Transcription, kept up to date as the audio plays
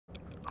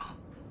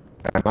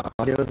My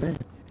audio's in.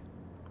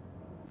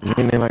 You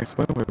in there like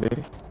swimmer,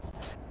 baby.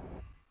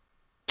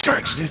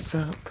 Charge this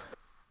up.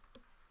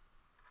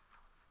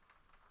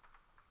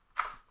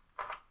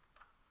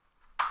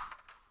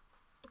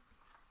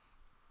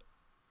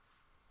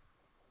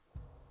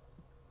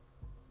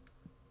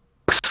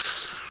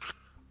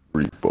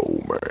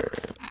 Repo man.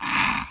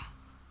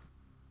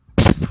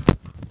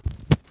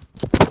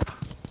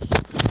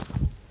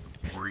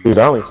 Dude,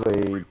 I only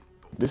played.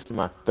 This is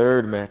my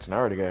third match, and I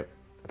already got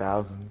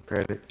 1,000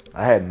 credits.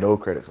 I had no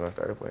credits when I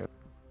started playing.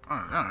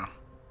 Oh,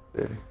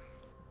 yeah.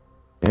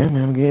 Yeah,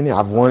 man, I'm getting it.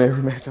 I've won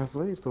every match I've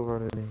played so far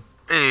today.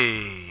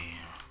 Hey.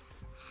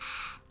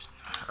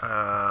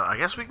 I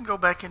guess we can go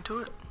back into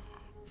it.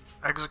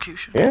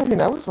 Execution. Yeah, I mean,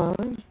 that was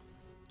fine.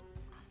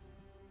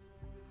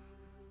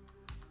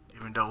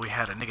 Even though we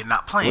had a nigga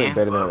not playing. Went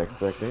better than I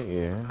expected,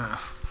 yeah.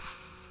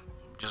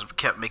 Just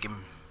kept making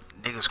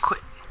niggas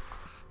quit.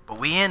 But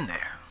we in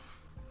there.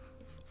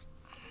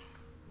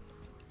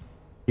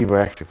 People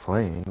are actually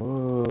playing.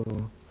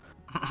 Whoa.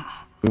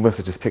 We must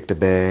have just picked a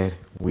bad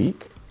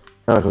week.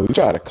 Cause we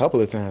tried a couple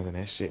of times and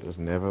that shit was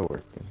never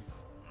working.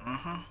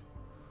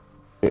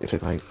 It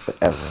took like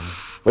forever.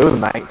 But it was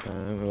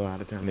nighttime a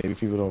lot of time. Maybe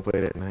people don't play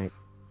that night.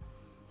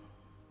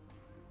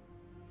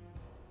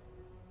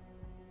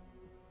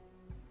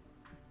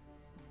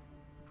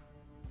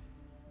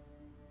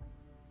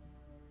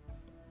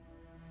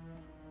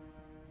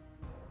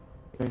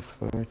 Thanks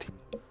for our tea.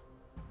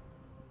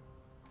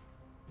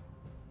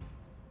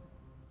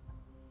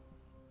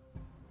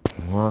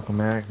 Welcome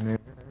back, nigga.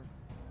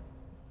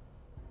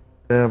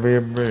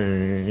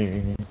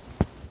 Everybody.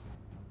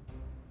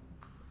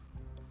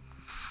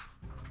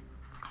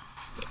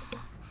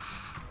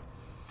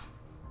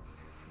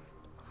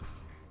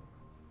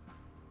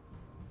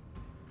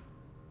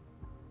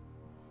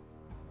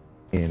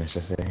 Yeah, let's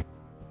just say.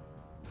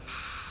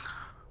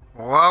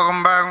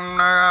 Welcome back,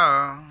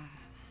 nigga.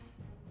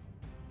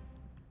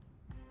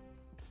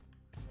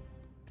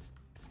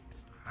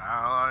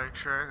 I like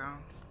chicken.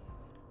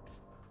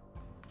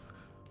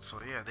 So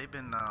yeah, they've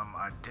been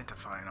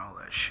identifying all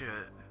that shit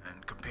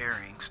and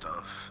comparing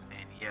stuff,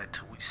 and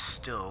yet we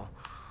still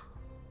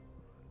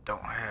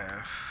don't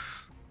have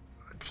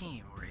a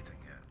team or anything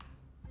yet.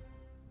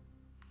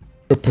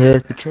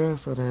 Prepare to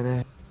transfer that.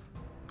 And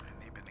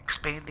they've been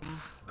expanding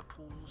the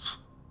pools.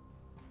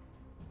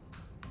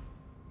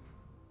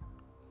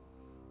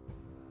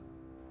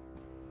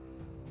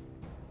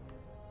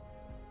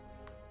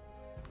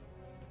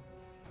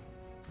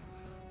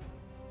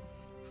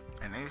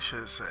 And they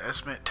should say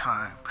estimate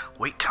time,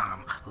 wait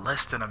time,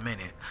 less than a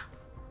minute.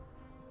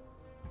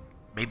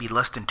 Maybe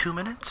less than 2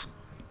 minutes?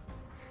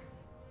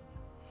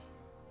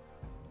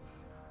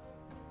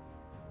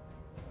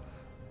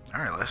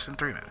 Alright, less than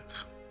 3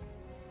 minutes.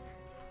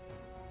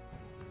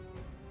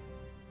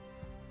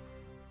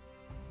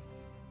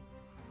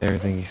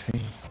 Everything you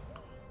see.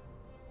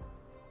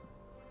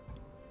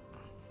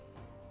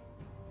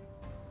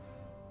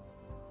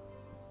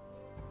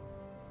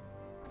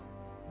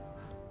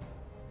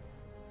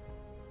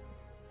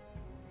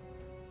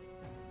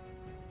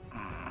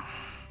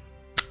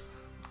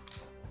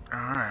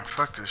 Alright,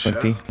 fuck this shit.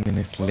 20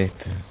 minutes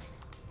later.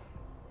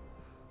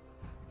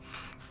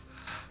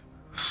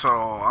 So,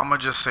 I'ma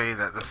just say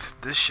that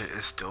this shit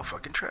is still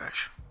fucking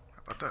trash.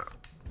 How about that?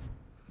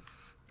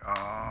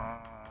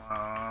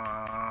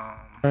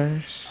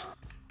 Trash.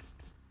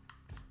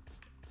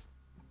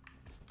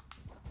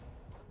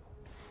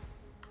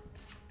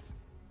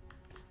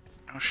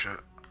 Oh shit.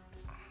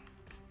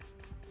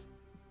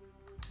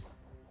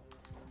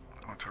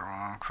 I went to the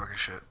wrong fucking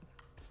shit.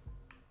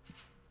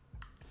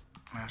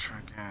 Match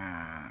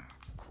again.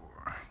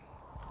 Core.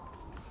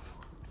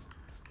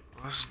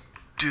 Let's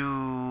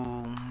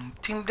do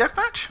team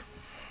deathmatch.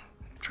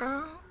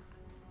 Try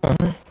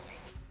that.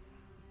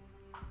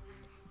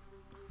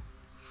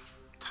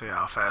 See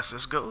how fast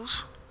this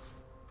goes.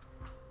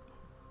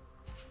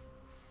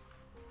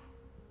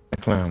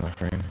 Clown, my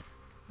friend.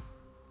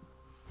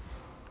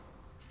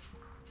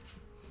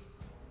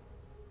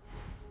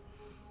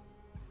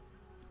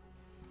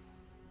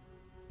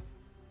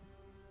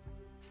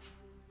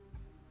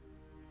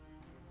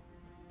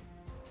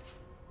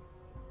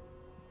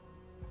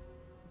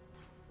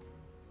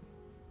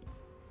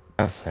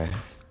 That's fast.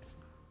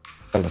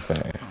 Hella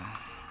fast.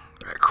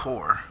 That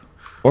core.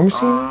 War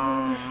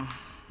machine?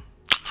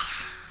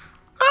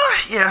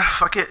 Yeah,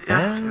 fuck it.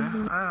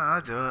 Yeah.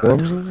 I'll do it. War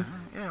machine?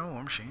 Yeah,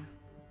 war machine.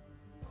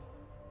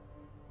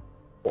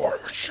 War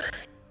machine.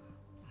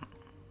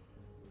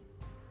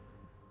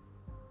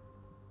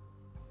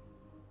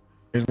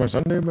 Here's my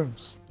Sunday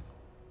bros.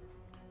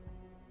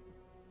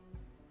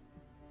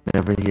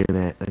 Never hear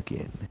that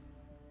again.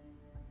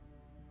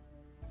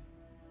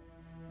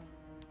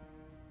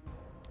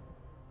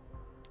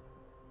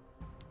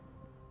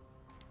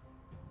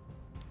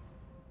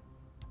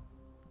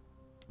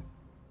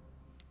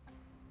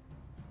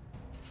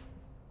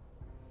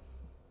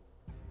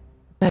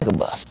 Mega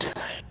Buster.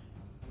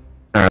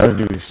 Alright, let's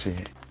do this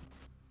shit.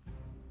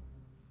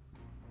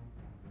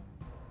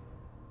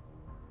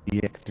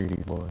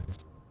 EX3D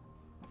boys.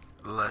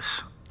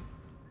 Let's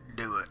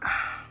do it.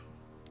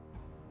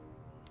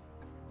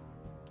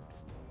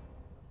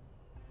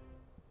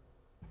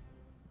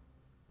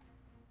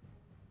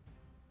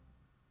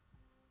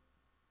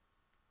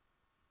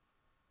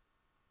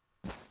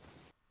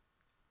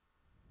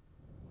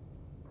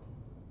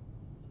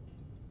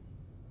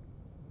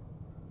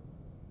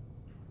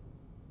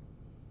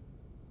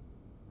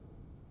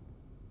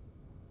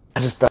 I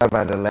just thought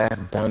about the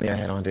last bounty I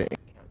had on the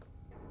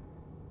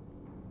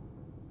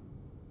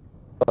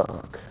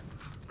fuck.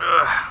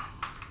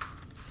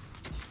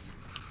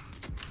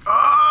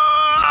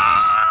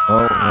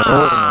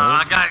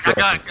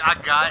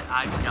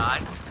 I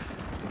got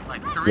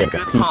like 3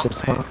 good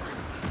pumps in.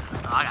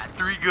 I got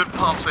 3 good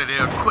pumps in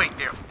there. Quick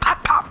there.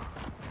 Pop, pop,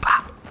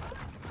 pop.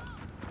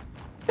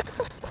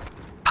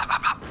 Pop,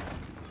 pop, pop.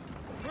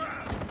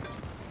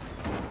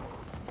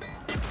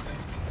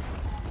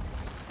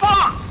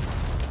 Fuck!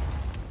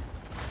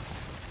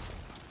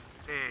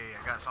 Hey,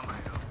 I got somebody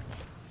though.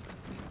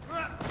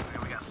 Okay,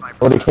 we got snipers.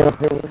 Oh, they came up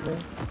here with me?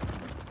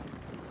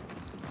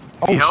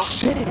 Oh, help?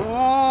 shit.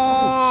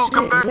 Ooh, Oh,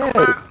 come back, yes.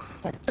 come back.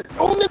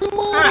 Oh, nigga,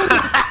 move!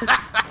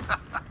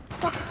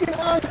 Fucking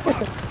out here.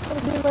 I'm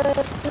getting my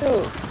ass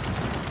killed.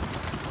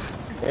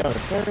 Yeah, on the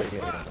turret?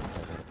 Yeah.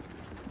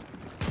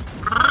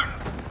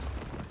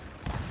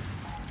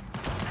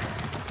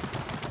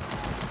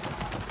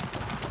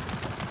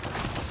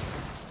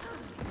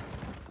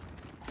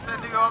 Get that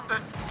nigga off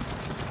that.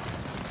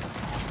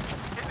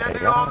 Get that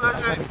nigga off that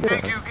shit.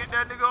 Thank you. Get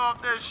that nigga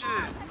off that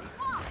shit.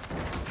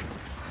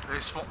 They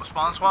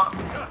spawn swap?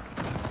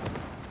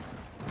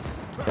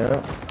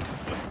 Yeah.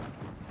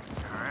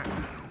 Alright.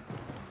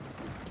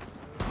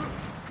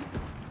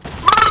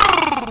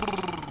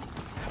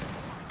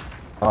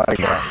 Oh, I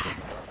got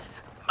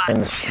it. In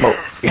the smoke.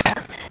 Yeah.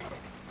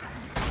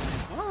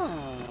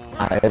 Ooh.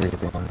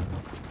 Everything.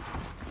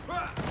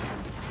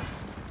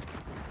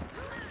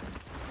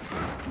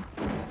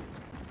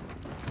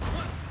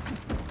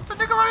 It's a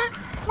nigga right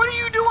here. What are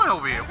you doing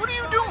over here? What are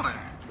you doing?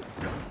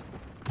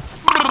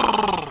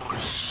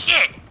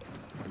 Shit!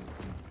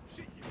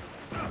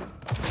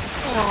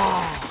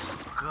 Oh,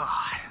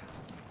 God.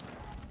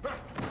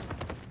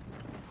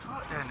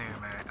 Fuck that nigga,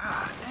 man.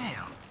 Ah,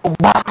 damn.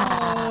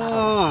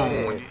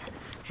 Wow.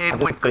 Head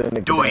went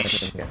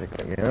gadoosh.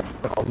 Yeah.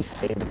 Oh, he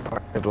saved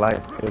his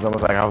life. It was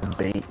almost like I was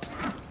bait.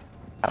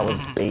 I was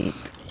bait.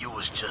 You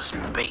was just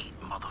bait,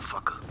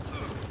 motherfucker.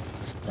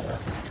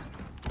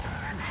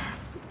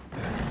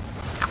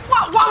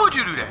 Why would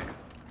you do that?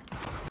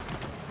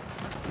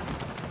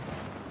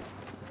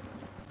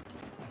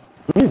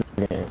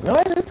 No,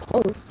 it is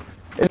close.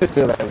 It just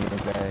feels like I'm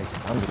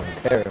doing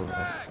terrible.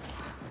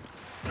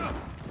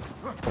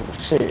 Oh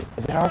shit.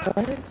 Is it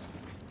arthritis?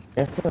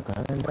 Yes, look, I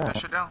didn't die. Put that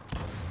shit down.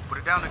 Put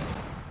it down, nigga.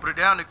 Put it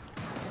down, nigga.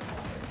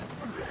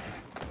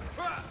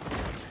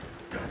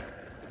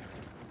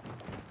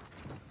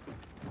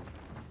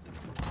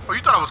 Oh,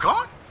 you thought I was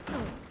gone?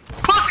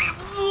 Pussy,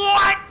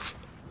 what?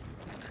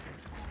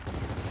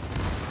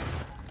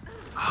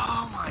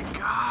 Oh my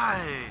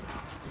god.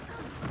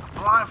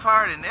 Blind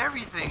fired and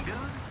everything, dude.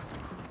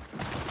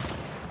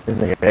 This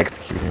nigga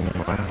executing me,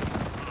 man.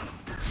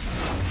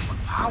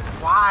 How?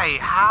 Why?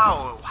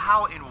 How?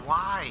 How and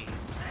why?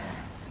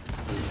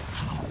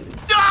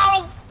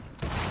 No!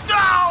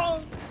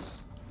 No!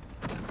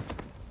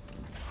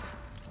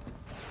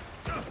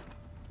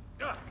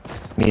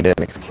 Need an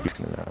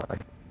execution in our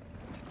life.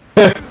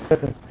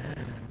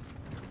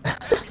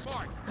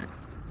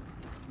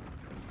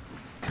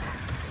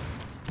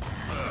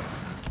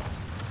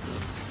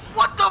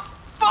 What the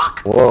fuck?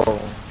 Whoa.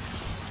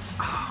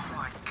 Oh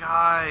my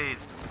god.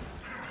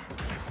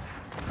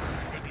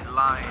 They be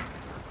lying.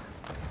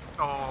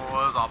 Oh, it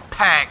was a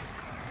pack.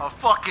 A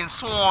fucking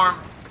swarm.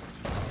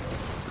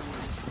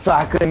 So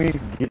I couldn't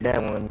even get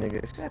that one,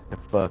 nigga. Shut the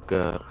fuck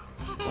up.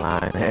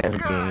 Lying ass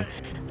game.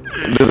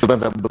 There's a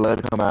bunch of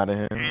blood come out of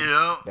him.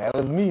 Yeah. That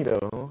was me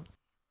though.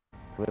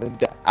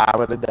 I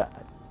would have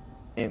died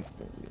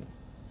instantly.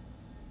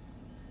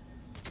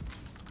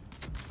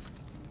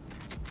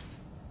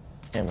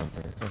 Camera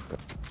burst. Let's go.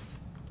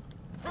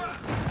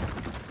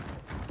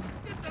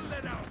 Get the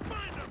lead out.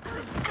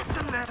 Get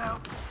the lead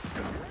out.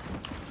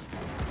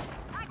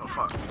 Oh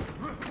fuck.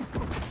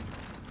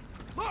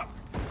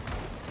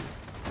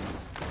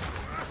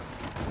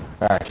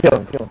 Alright, kill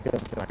him.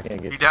 I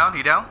can't get He down?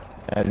 He down?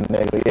 that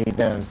nigga. Yeah, he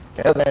down. Just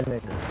kill that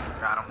nigga.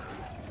 Got him.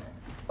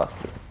 Fuck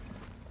you.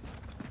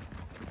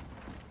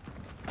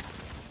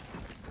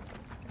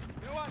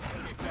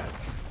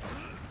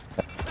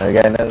 I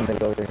got another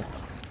nigga over here.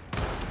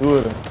 Who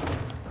is him?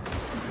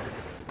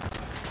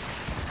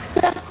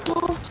 That's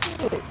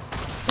bullshit.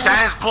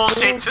 That is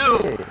bullshit too.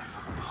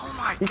 Oh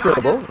my He god.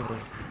 killed both of them.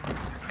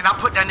 And I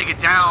put that nigga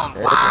down.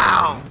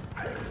 Wow.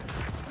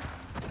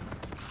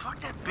 Fuck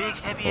that big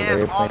heavy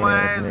ass armor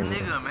ass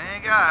nigga,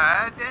 man.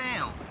 God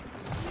damn.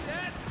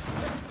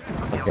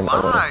 Fucking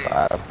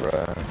lies.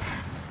 Bruh.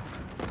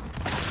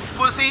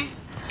 Pussy,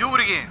 do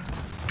it again.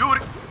 Do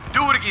it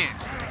again.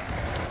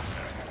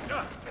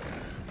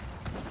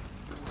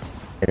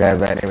 The guy's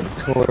by the name of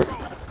the tour.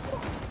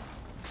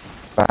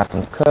 Got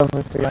some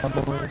cover for y'all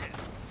boys.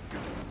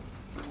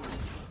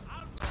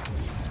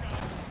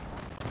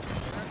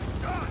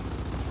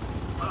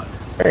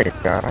 Hey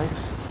guys.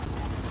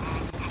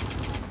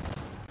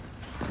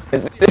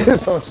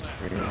 It's on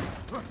stream.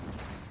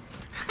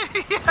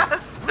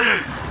 Yes!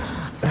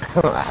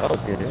 I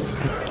don't get it.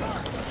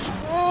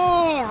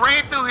 Ooh,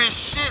 ran through his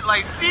shit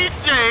like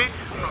CJ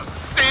from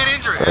San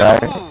Andreas.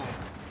 Right. Ooh.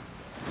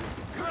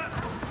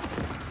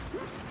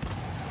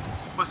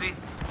 Pussy.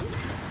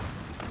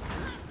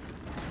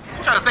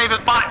 He's trying to save his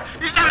bot.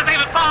 He's trying to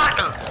save his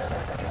partner.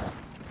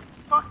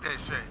 Fuck that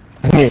shit.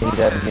 Yeah, you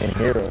gotta be a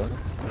hero.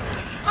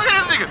 Look at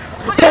this nigga.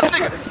 Look at this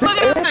nigga. Look at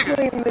this nigga.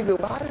 Airplane nigga,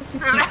 why does he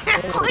keep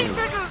Airplane saying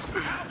nigga.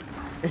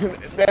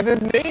 That's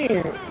his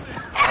name.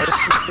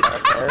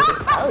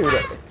 How is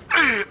that?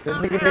 This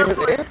nigga name is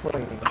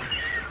Airplane.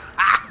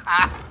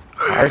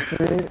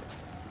 Arson.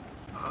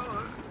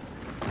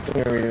 Let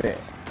me read it.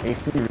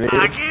 AC Red.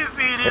 I can't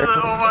see it either.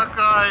 Oh my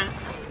god.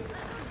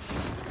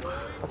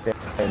 Fuck that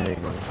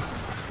nigga.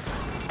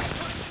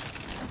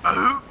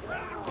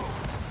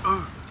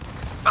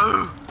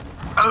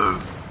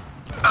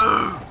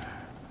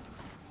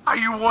 How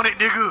you want it,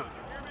 nigga?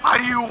 How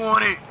do you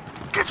want it?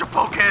 Get your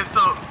poke ass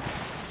up.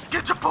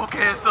 Get your poke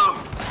ass up.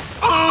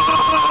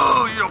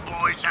 Oh, your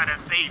boy trying to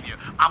save you.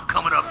 I'm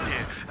coming up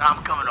there, and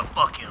I'm coming to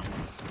fuck him.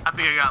 I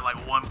think I got like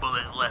one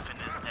bullet left in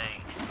this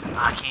thing.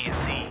 I can't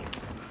see.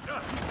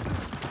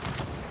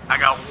 I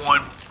got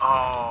one.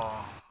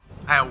 Oh,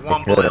 I had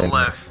one bullet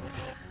left.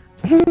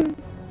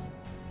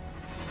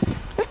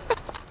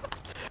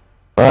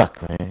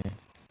 Fuck, man.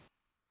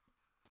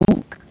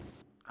 Ook.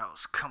 I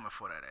was coming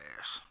for that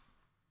ass.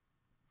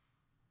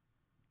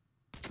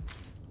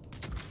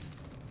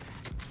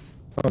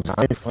 Oh,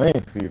 Johnny's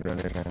playing speed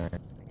runner now.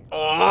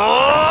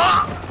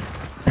 Oh!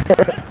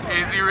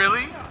 Is he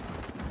really?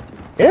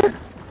 Yeah.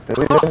 That's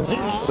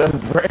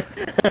Brandon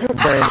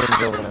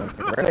going on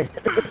to running.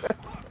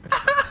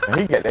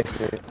 He got that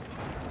shit.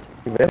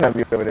 He better not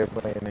be over there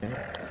playing it.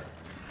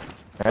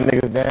 That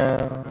nigga's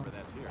down.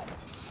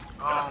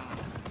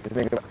 This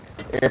nigga,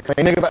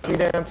 Airplane nigga about to be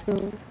down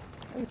too.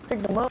 You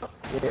picked him up.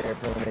 Yeah,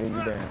 Airplane nigga,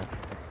 you down.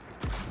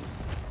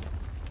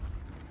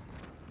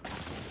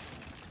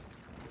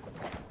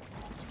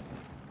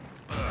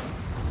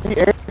 He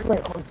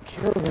Airplane always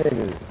kills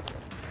niggas.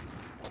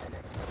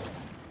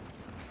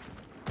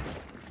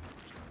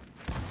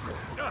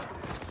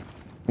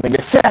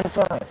 Nigga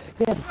satisfied.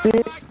 Yeah,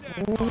 bitch.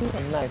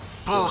 Nice.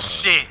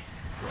 Bullshit.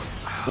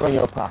 Run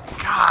your pocket.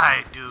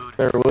 God, dude.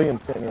 Sir William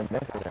sent me a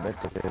message. I bet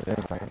this is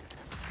invite.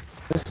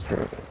 This is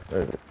true.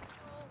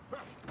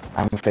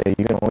 I'm afraid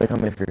you can only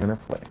come if you're gonna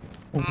play.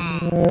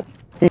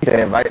 He said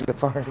invite the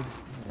party.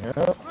 Yep.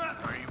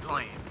 Are you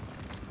playing?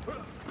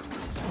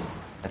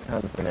 I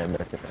time to send that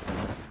message.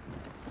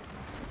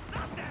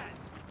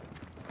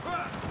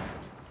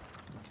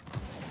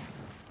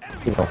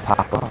 He gonna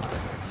pop off.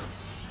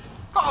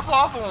 Pop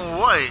off on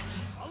what?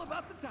 All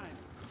about the time.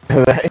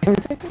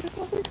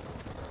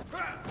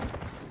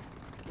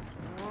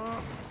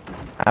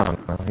 I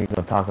don't know. He's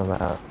gonna talk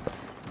about.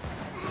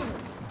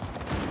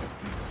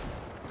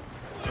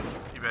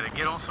 You better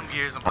get on some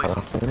gears and play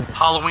some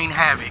Halloween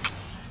Havoc.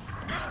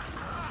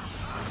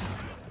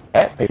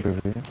 At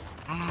pay-per-view.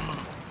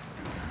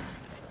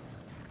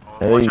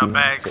 Oh, watch your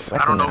backs.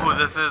 I don't know who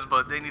this is,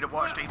 but they need to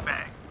watch their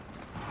back.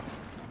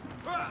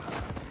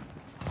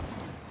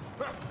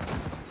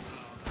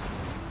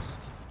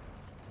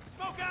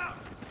 Smoke out.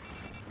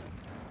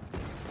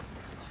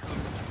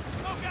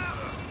 Smoke out.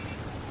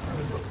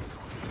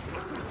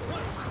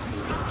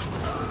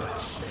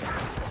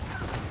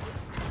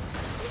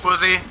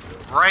 Pussy,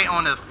 right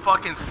on the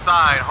fucking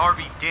side.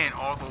 Harvey Dent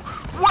all the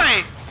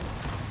way.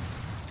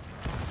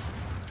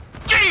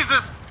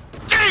 Jesus!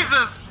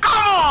 Jesus!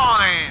 Come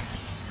on!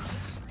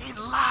 They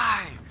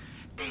lied.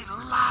 They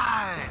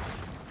lied.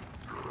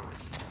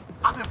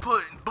 I've been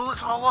putting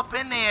bullets all up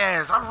in their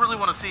ass. I really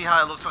want to see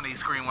how it looks on the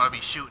screen when I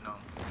be shooting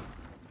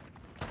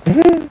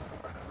them.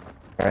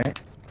 Right?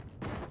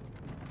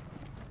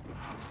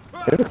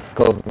 It's a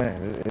close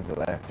match. It's the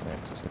last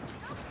match.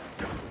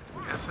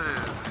 Yes, it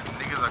is. And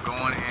niggas are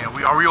going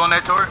in. Are we on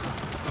that turret?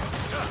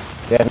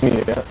 Yeah,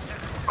 me, yeah.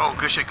 Oh,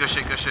 good shit, good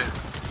shit, good shit.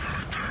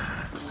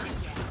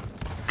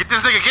 Get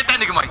this nigga, get that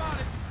nigga, Mike.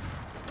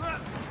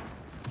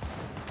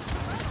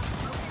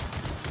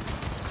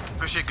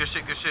 Good shit, good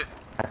shit, good shit.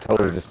 I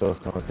totally just saw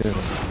someone too.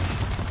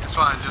 It's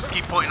fine, just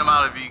keep pointing them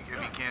out if you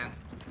can.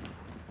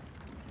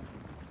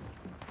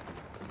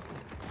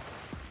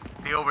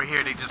 They over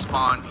here, they just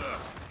spawned.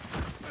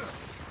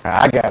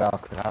 I got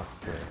off because I was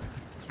scared.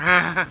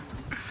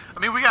 I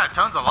mean, we got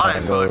tons of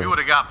lives, so if you would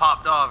have got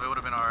popped off, it would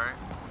have been alright.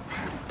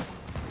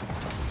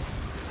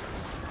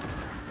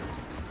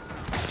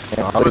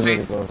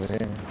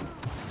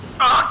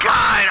 Oh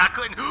God, I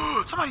couldn't.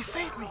 Somebody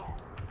save me.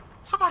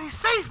 Somebody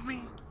save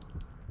me.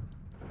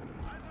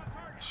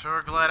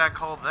 Sure glad I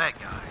called that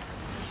guy.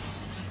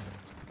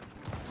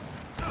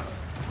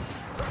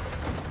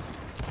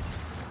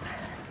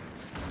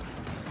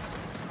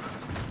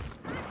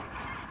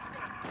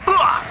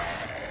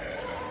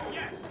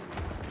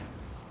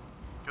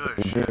 Good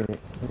We shit. did it.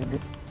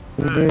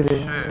 We Good did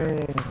it. shit.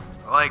 Hey.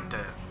 I like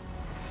that.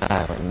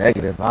 I went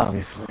negative,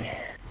 obviously.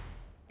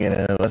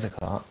 What's it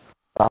called?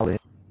 Solid.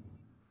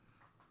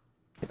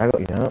 I go,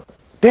 yeah.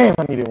 Damn,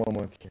 I needed one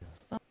more kill.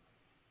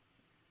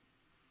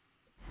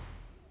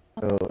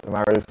 So, am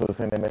I really supposed to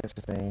send that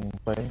message saying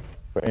play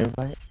for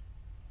invite?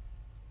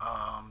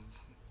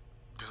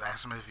 Just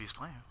ask him if he's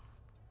playing.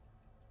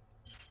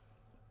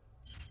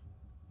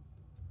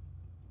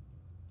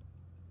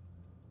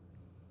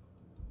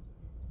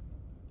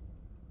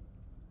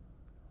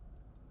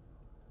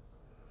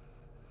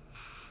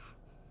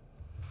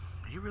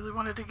 He really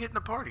wanted to get in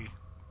the party.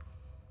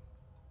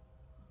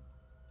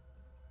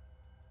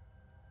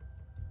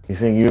 He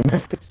sent you a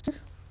message?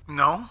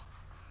 No.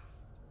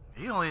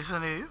 He only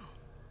sent it to you.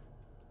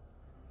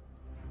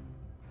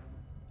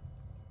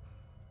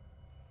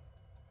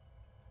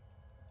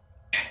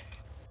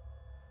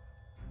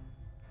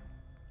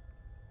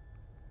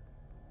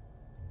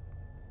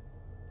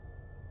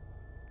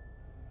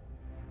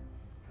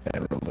 I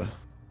remember.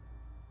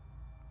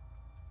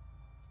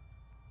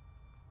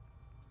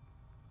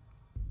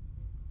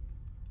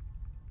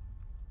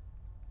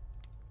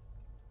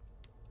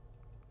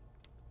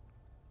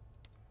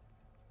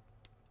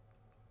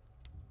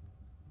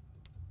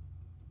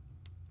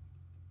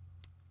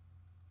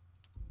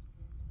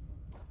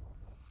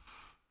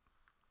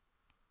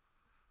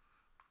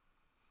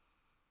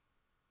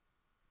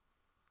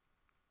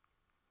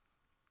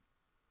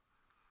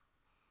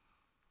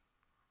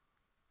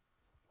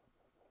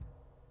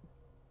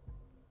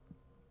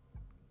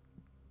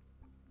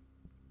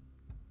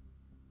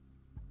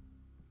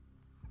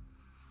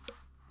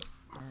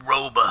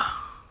 Roba.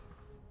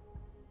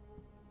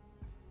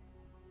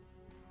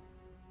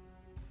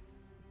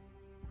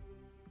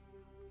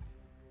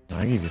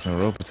 I'll give you some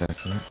rope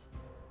attachment.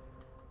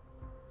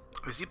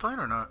 Is he playing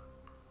or not?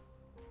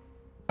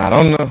 I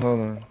don't know. Hold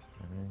on.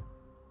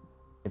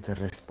 Get the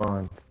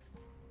response.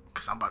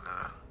 Because I'm about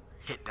to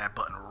hit that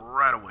button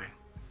right away.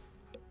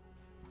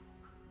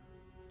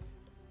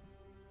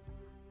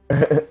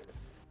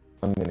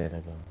 1 minute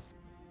ago.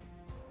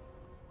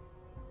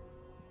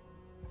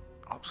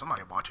 Oh,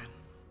 somebody watching.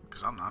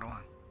 Because I'm not on.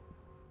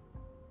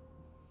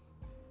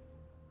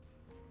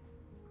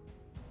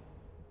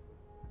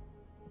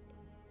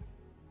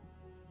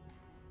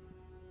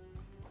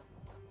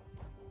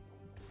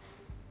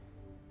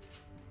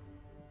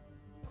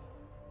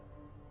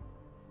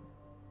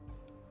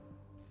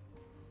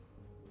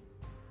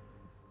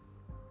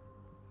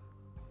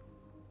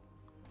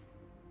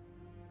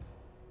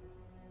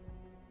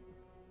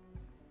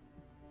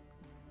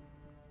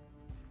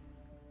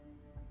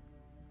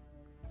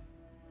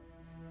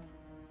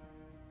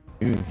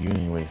 Dude, you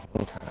ain't waste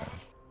no time.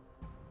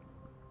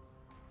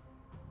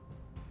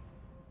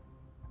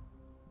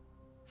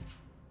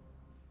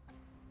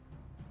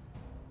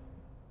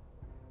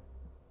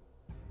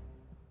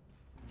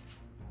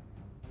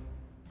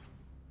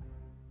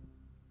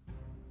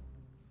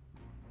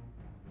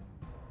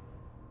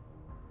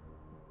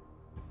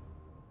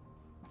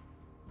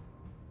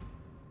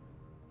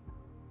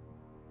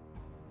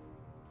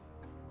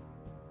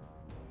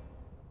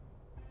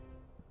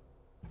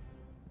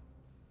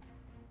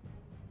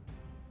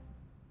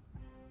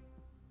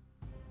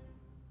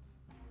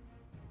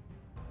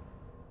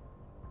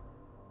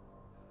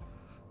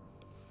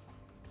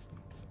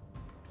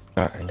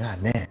 God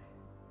damn.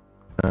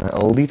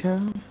 Oldie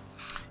Town?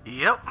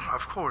 Yep,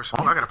 of course.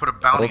 Oh, I gotta put a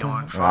bounty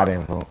on. No, I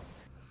didn't vote.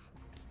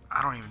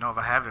 I don't even know if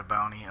I have a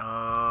bounty.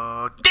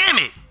 Damn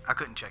it! I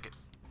couldn't check it.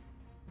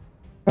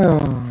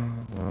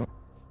 Oh,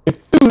 it's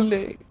too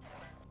late.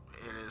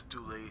 It is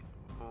too late.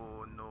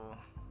 Oh no.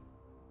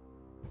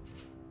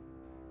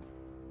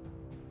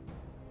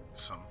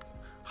 Some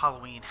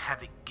Halloween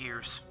HAVOC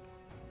gears.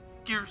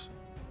 Gears.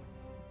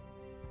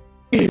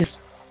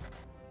 Yes.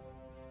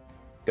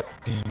 God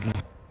damn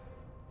it.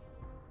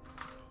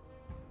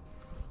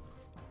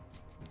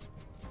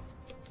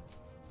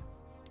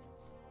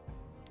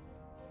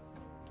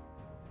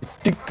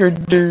 Sticker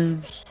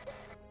dudes.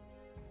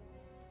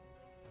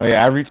 Oh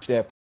yeah, I reached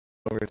that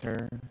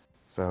return,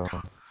 so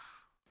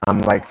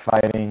I'm like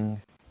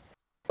fighting.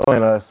 Oh,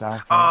 and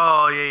South.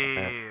 Oh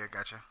yeah,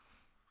 gotcha.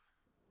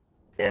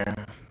 Yeah.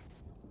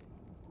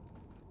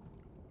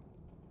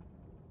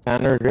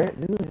 Kind of regret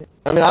doing it.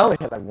 I mean, I only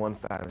had like one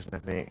savage, I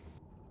think.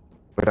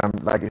 But I'm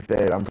like I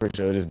said, I'm pretty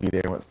sure it'll just be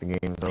there once the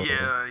game is over.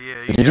 Yeah.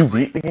 Did you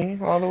beat the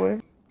game all the way?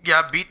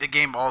 Yeah, I beat the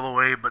game all the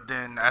way, but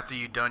then after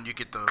you're done, you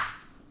get to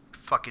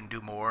fucking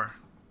do more.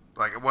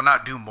 Like, well,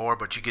 not do more,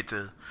 but you get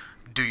to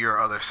do your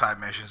other side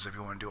missions if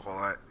you want to do all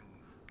that.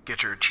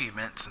 Get your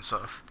achievements and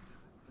stuff.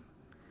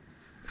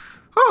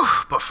 Whew,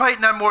 but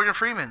fighting that Morgan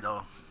Freeman,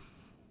 though.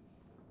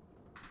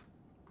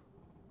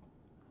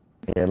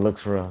 Yeah, it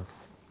looks rough.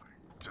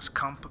 Just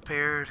come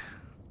prepared.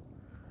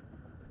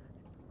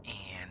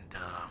 And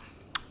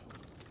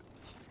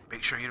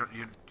make sure you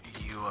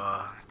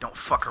don't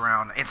fuck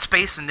around. And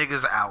space the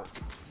niggas out.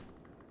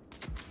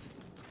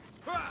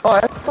 Oh,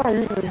 that's how I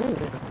usually do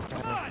it.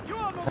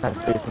 I have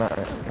space mine,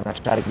 and I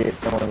try to get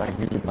someone like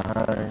usually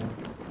behind,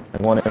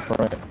 and one in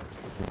front,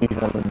 He's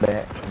on the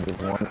back, and this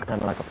one's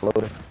kind of like a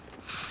floater.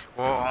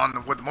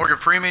 Well, with Morgan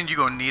Freeman, you're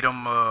gonna need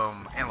him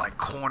in like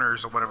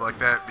corners or whatever like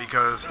that,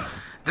 because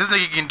this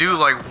nigga can do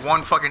like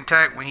one fucking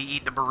attack when he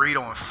eat the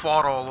burrito and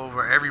fought all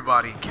over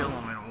everybody and kill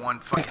him in one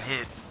fucking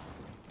hit.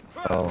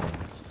 Oh.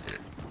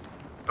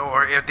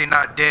 Or if they're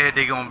not dead,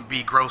 they gonna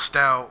be grossed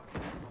out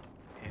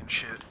and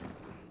shit.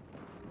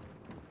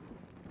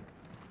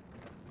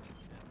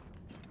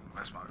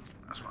 That's my name.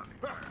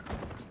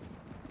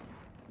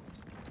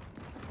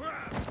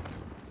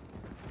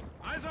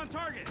 Eyes on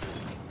target.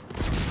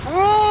 Ooh!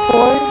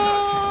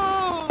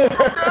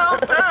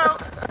 Down.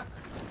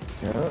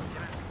 Yeah.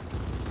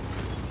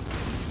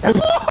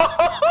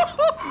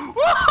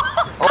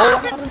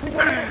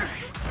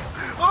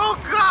 Oh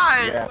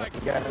God! Yeah,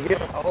 you gotta get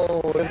him.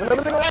 Oh, there's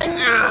another thing right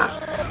here.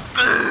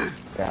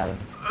 Got him.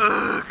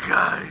 Oh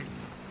God!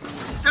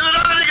 There's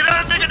another nigga.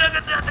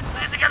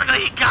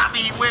 He got me.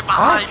 He went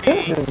behind me.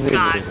 He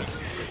got me.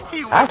 He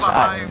went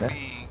behind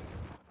me.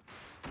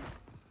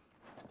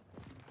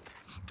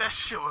 That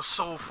shit was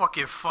so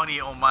fucking funny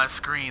on my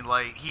screen.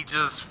 Like, he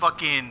just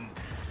fucking...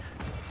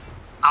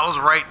 I was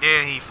right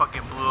there and he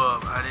fucking blew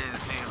up. I didn't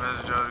see him as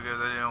a joke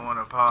because I didn't want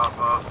to pop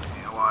up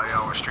while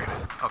y'all were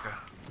streaming. Okay.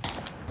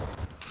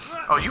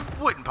 Oh, you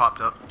wouldn't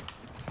popped up.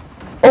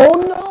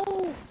 Oh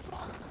no!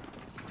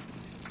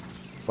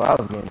 Well, I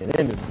was getting it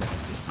in this.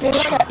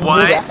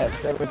 What? I have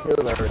 7 kills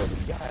already.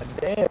 God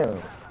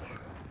damn.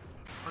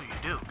 What do you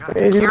do? God,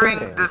 you're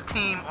carrying this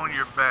team on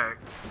your back.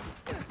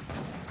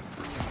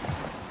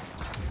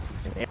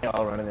 And they're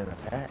all running in a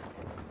pack.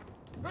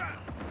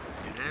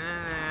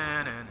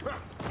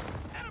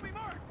 Enemy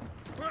mark.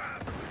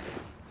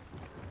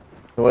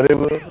 So what it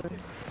was?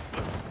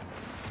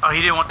 Oh,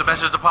 he didn't want the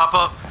message to pop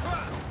up?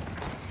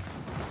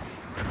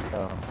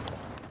 Oh,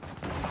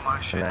 Oh my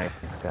shit. nice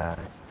guy.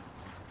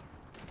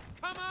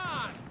 Come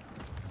on.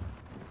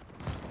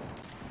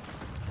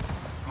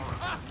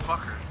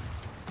 Fucker.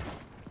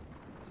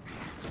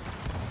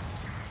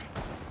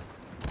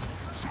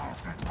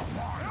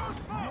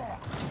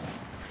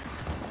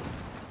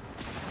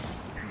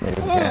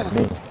 Niggas got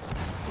me.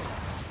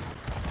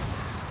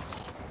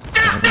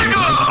 This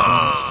nigga!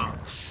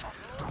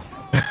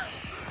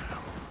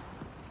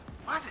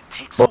 Why does it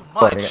take so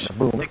much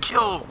to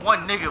kill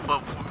one nigga,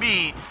 but for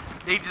me,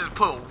 they just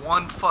put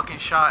one fucking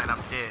shot and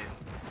I'm dead.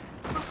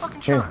 One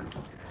fucking shot.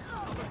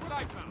 Look what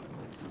I found.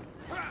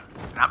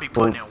 And I be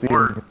putting in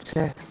work.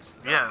 Chest.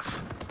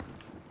 Yes.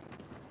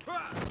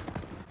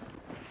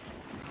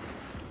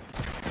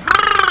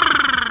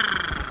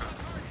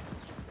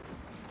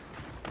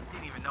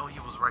 Didn't even know he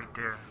was right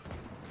there.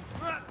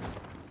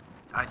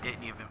 I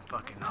didn't even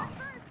fucking know.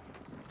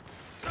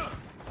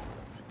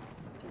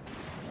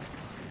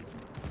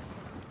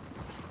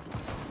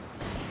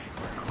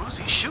 Who's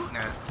he shooting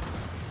at?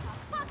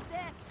 Fuck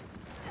this.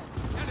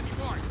 Enemy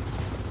mark.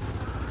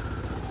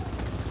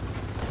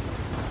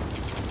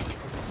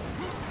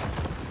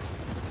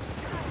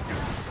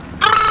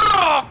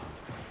 Oh,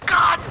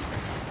 God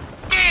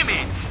damn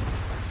it!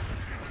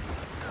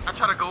 I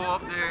try to go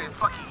up there and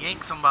fucking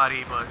yank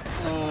somebody, but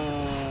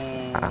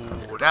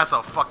ooh, that's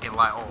a fucking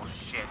lie. Oh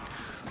shit,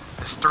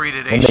 it's 3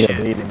 today shit.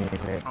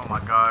 Oh my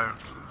God,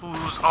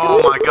 who's?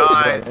 Oh my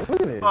God,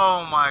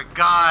 oh my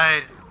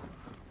God!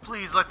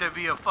 Please let there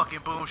be a fucking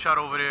boom shot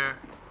over there.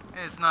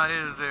 It's not,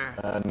 is there?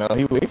 No,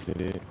 he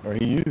wasted it, or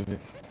he used it.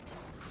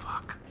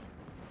 Fuck.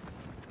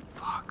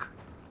 Fuck.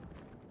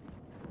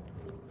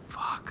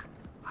 Fuck.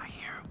 I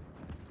hear him.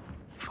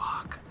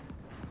 Fuck.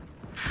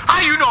 How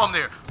do you know I'm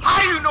there?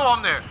 How do you know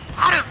I'm there?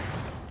 How do...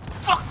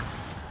 Fuck.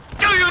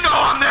 Do you know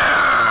I'm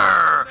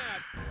there?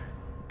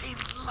 They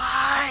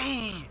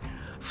lie.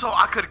 So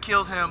I could have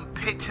killed him,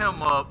 picked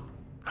him up,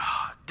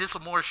 did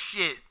some more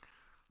shit,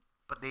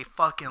 but they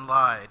fucking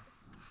lied.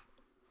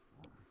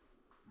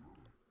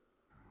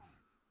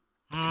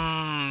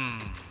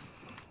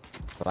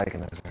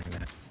 Liking us right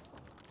now.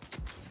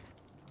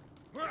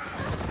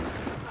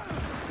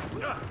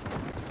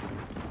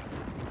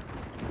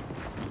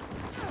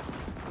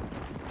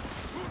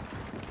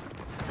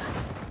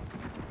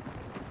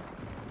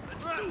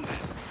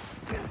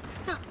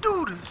 Let's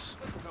do this.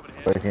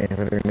 Breaking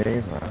for their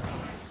knees.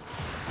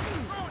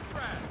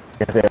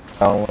 Guess they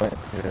all went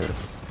to.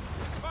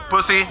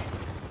 Pussy.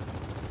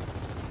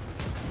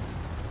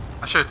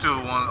 I should have threw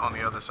one on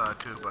the other side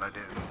too, but I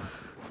didn't.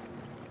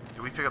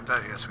 Did we pick up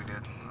that? Yes, we did.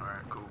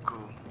 Alright, cool,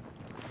 cool.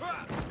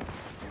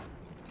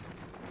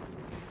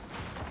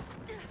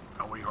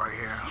 I'll wait right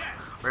here.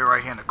 Wait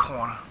right here in the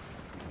corner.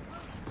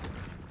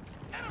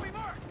 Enemy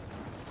mark.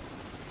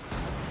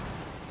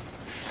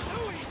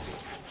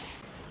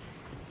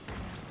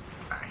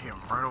 I hear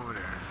him right over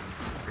there.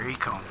 There he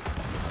come.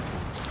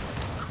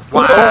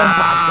 Wow! Wow!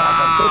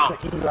 Oh my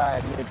God, Eli,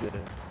 nigga.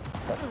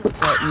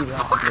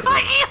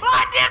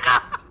 Eli, nigga!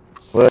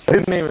 Well,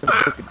 his name is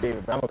Booker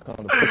Davis. I'm gonna call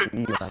him Booker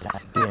Eli.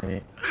 God damn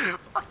it.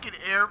 Fucking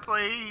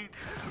airplane.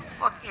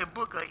 Fucking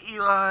Booker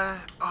Eli.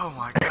 Oh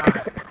my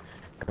God.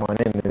 Going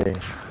in today.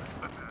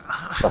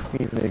 Fuck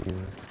these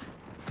niggas.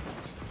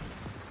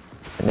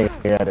 The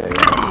nigga got a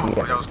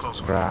That was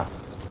close. drop.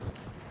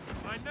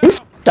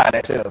 shot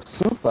that shit up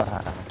super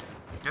high.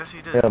 Yes,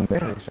 he did. Hell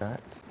Mary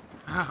shots.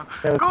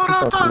 Hell, Go just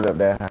up don't shoot top. up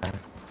that high.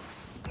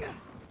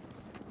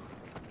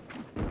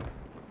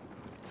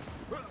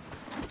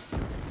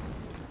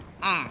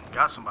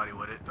 Got somebody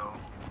with it though.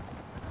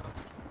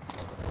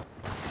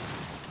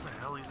 What the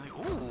hell is he?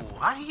 Ooh,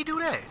 how did he do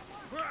that?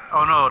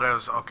 Oh no, that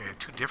was okay.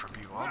 Two different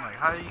people. I'm like,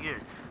 how did you get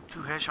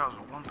two headshots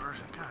with one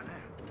person? God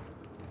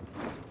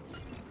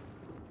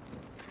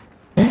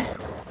damn.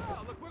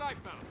 Oh, look what I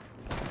found.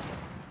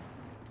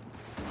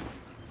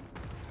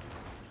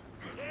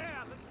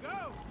 Yeah, let's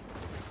go.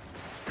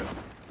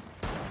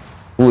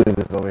 Who is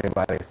this over here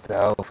by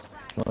themselves?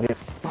 Don't get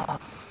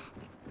fucked.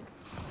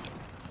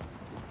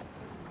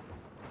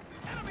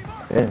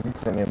 Yeah, he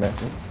sent me a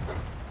message.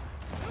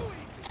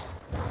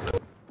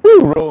 Who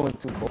you rolling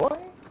to, boy?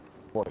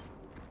 Boy.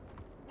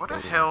 What the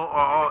hell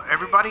are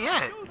everybody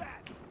at?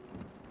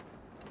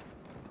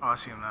 Oh, I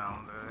see him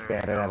now. There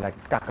Yeah, you they're go.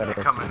 like caca. They're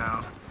coming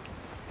now.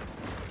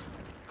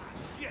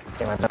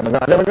 Damn, I jumped the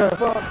gun, jump the gun,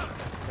 fuck.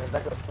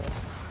 Back up, son.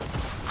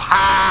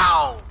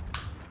 Pow!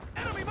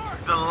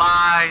 The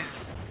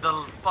lies, the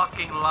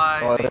fucking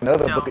lies. Oh, they there's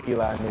another tell Book of me.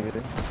 Eli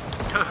nigga.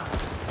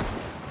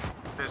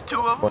 There's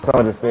two of Well, them?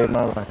 someone just saved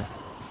my life.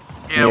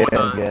 Yeah, with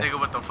the yeah. nigga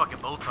with the fucking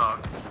bow tie.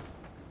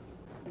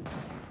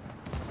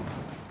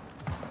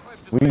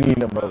 We need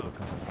them both.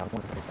 I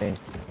want to say thank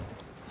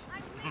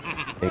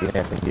you. They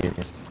have to get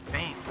this.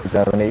 Thanks.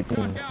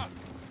 2018. Out.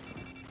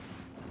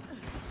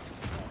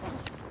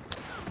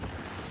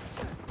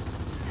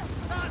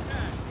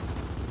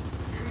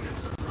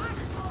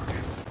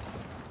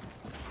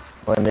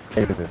 One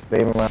nigga just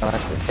saving my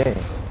life today.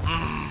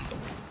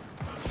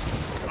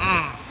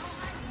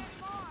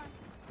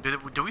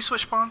 Did we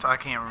switch spawns? I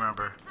can't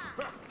remember.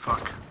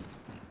 Fuck.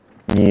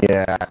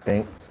 Yeah, I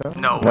think so.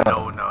 No.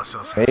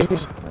 So Maybe.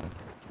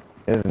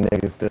 There's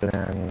niggas still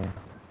down here.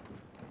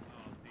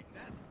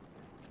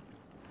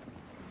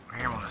 I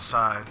hear him on the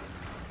side.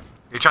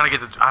 They're trying to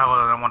get the. I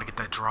don't want to get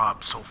that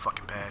drop so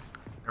fucking bad.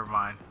 Never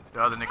mind.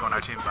 The other nigga on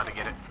our team about to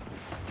get it.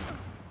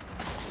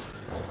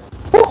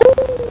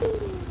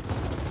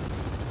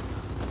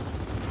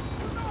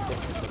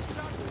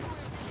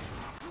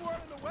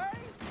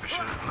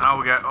 Shit. Now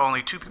we got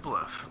only two people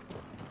left.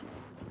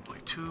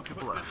 Only two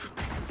people left.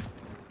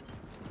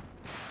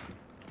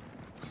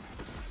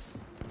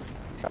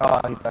 Oh,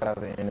 he thought I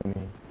was an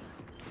enemy.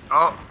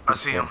 Oh, I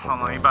see him. Hold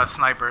on, he about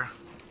sniper.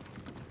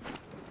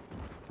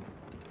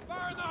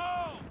 Fire in the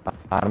hole.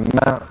 I'm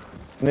out.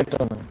 Snitch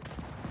on him.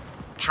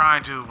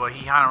 Trying to, but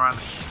he hiding around.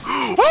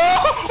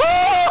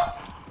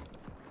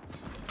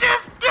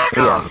 This nigga!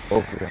 Yeah,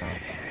 both of them.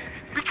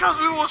 Because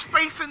we was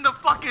facing the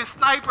fucking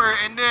sniper,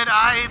 and then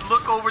I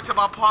look over to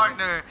my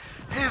partner.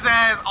 His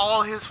ass,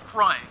 all his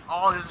front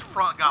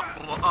got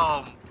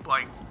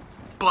like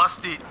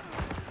busted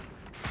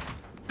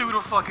through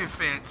the fucking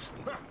fence.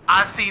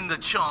 I seen the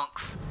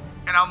chunks,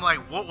 and I'm like,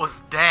 what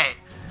was that?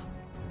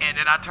 And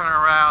then I turn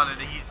around,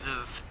 and he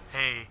just,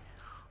 hey,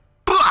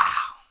 blah!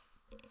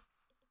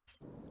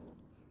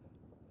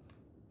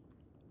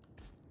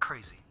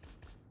 Crazy.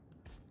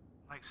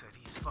 Mike said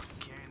he's fucking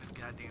carrying this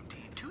goddamn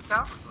team.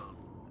 2,000 votes.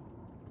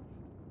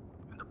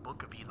 In the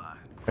Book of Eli.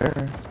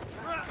 Sure.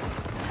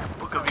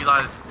 Book of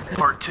Eli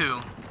Part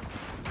 2.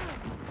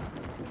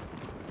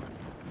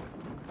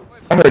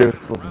 I heard it was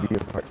supposed to be a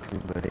part 2,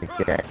 but it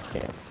got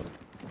canceled.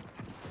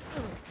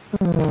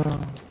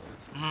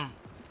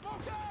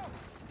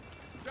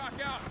 Shock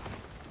out.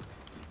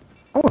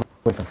 I want to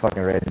play some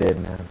fucking Red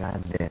Dead now,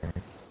 god damn it.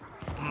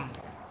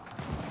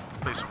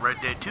 Play some Red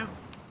Dead 2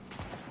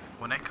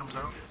 when that comes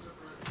out.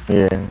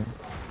 Yeah.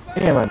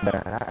 Damn, I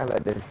died. I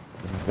let this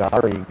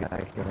Zari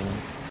guy kill me.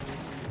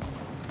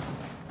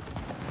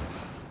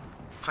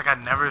 It's like I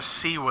never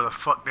see where the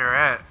fuck they're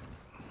at.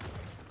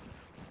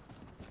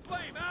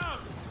 Flame out.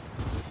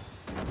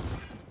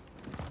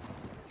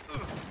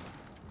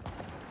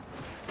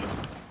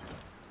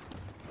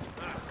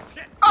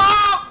 Shit.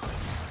 Oh!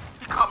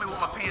 He caught me with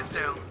my pants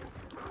down.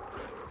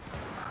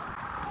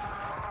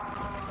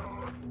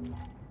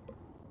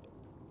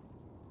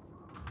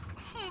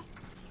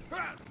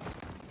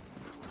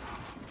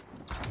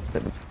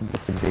 Let me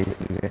get the David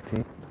do that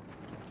team.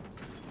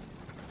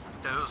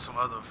 There was some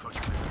other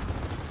fucking.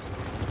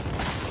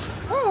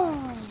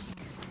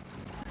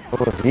 What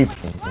was he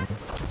thinking?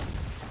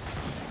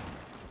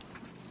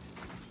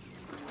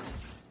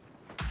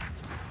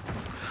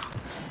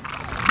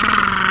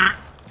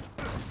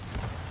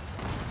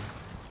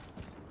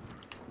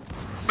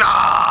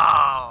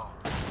 No!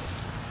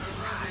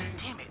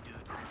 Damn it, dude.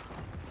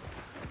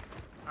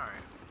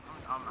 Alright.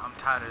 I'm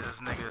tired of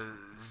this nigga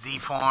Z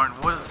Farn.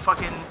 What the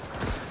fucking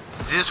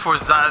Ziz for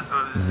Ziz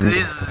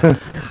for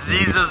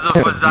Zizi.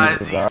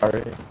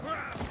 Zari.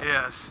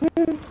 Yes.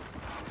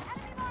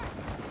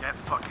 That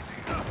fucking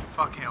nigga.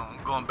 Fuck him.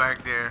 I'm going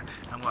back there.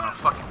 I'm gonna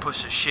fucking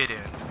push his shit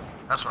in.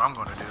 That's what I'm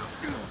gonna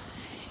do.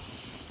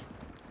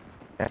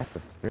 That's the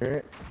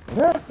spirit.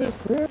 That's the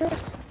spirit.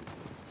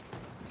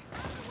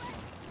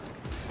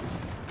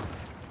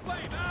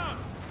 Flame out.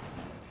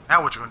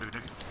 Now what you gonna do,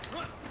 nigga?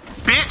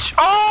 Bitch!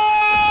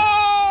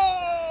 Oh!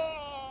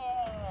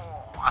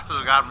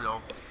 still got him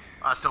though.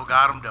 I still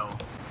got him though.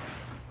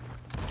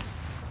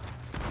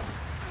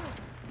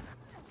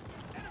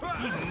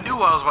 He knew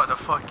I was about to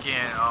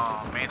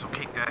fucking mantle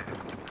kick that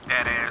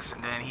ass,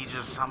 and then he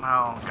just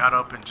somehow got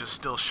up and just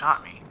still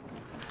shot me.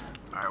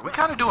 All right, we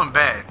kind of doing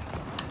bad.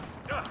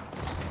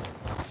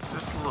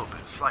 Just a little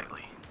bit,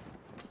 slightly.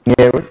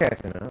 Yeah, we're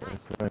catching up.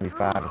 It's only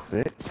 5 or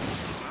 6.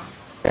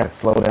 Gotta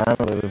slow down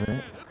a little bit.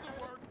 This'll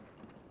work.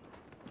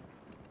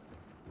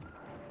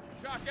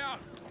 Shock out.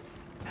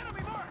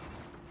 Enemy marked.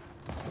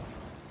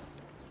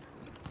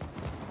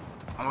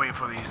 I'm waiting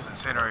for these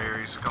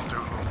incendiaries to come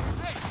through.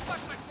 Hey,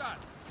 deflect my shot.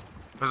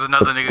 There's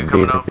another nigga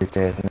coming up. Bitch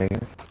ass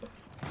nigga.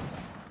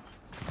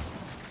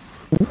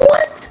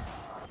 What?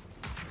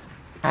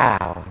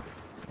 How?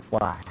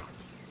 Why?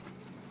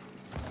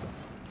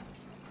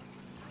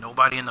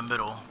 Nobody in the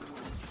middle.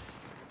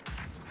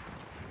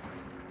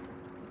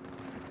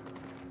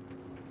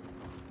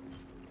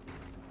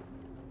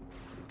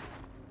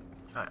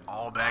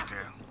 All back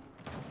there.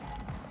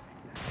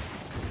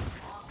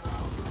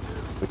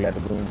 We got the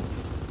boom.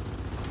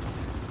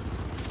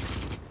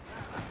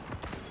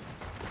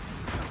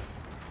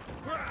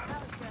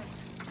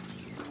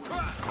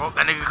 Oh,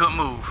 that nigga couldn't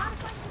move.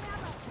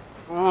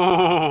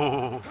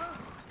 Ooh.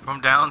 From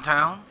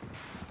downtown?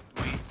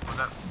 Wait, what's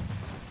that?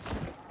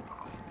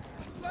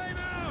 Flame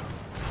out.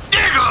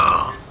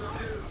 Nigga!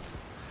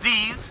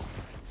 Z's.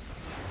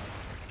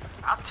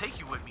 I'll take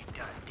you with me,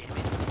 god damn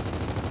it.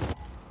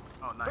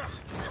 Oh,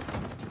 nice.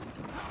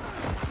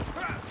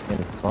 And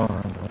it's spawn.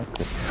 That's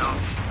good. Yeah,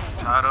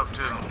 tied up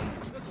too.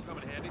 This'll come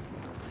in handy.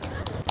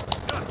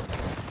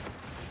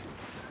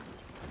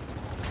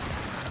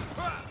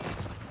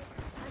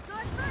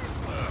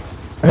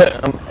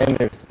 I'm in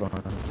their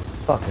spawn.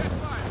 Fucking.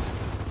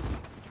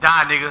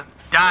 Die, nigga.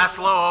 Die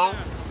slow, ho.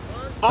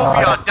 Both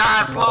of y'all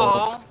die slow,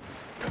 ho.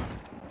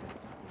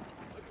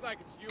 Looks like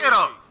it's you. Get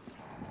up.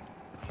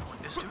 You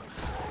want this dude?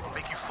 I'll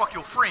make you fuck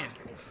your friend.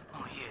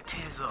 Oh, yeah,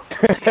 tears up.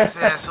 Tear his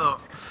ass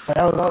up.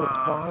 That was all the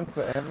spawns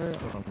forever?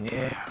 Oh, man.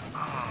 Yeah.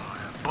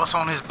 Bust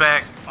on his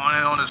back,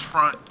 on his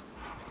front.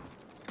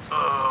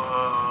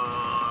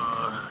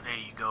 There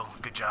you go.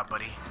 Good job,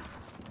 buddy.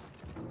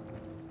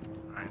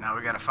 Alright, now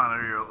we gotta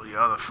find your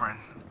other friend.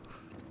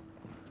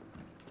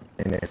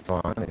 In their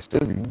spawn. It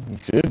should be. He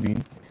should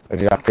be. Or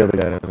did I kill the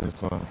guy that was in the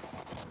spawn?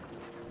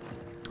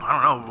 I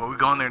don't know, but we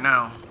going there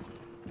now.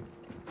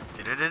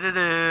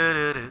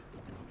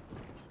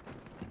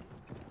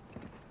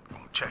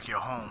 Gonna check your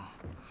home.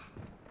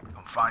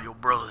 Gonna find your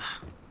brothers.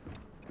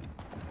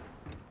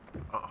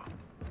 Uh-oh.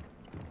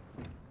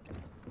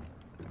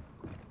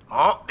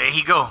 Oh, there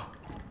he go.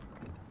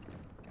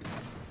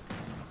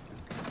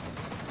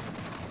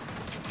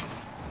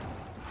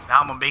 Now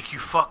I'm gonna make you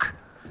fuck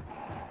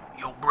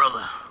your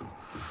brother.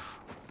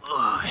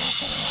 Oh,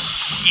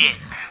 shit.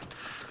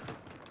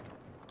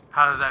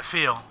 How does that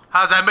feel?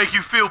 How does that make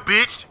you feel,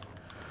 bitch?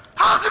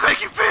 How does it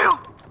make you feel?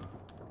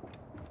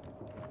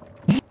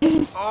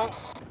 Oh.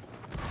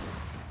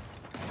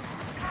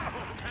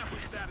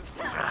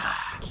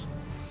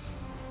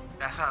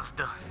 That's how it's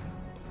done.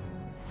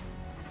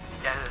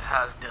 That is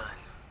how it's done.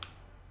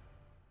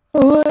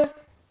 What?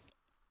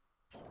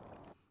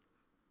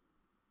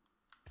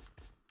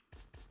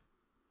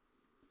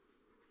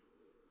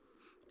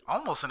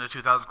 Almost in the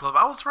 2,000 club.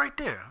 I was right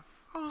there.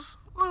 I was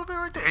a little bit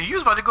right there. And you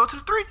was about to go to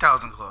the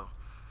 3,000 club.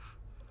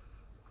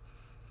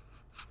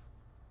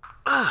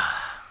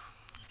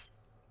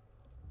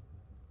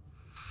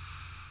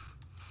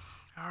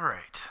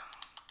 Alright.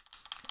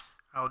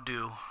 I'll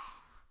do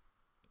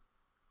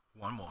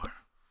one more.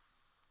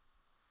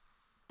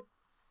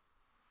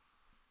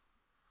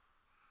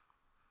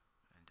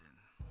 And then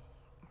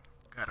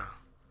gotta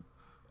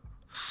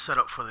set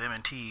up for the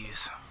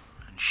M&Ts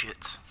and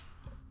shits.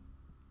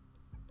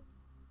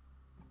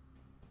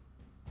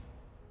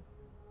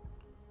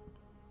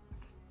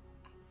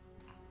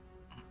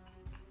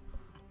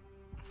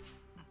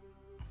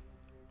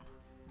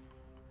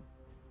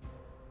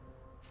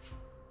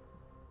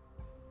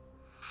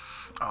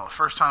 Oh,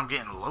 first time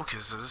getting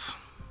locusts.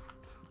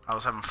 I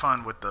was having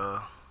fun with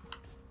the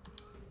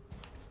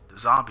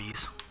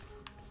zombies.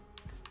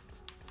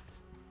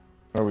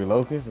 Are we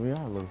locusts? We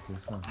are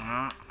locusts.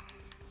 Huh?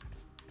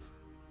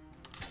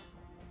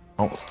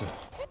 Almost.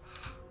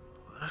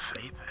 Lift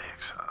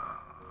Apex.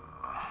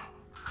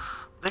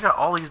 They got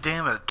all these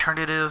damn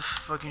alternative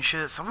fucking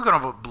shit. So we're gonna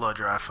put blood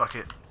drive. Fuck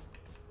it.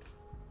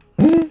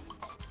 I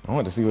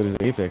want to see what his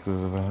Apex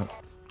was about.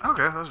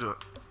 Okay, let's do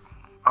it.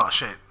 Oh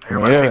shit! It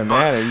doesn't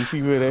matter. You see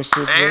where that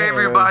shit.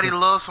 Everybody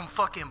loves some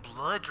fucking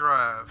blood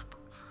drive,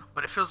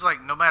 but it feels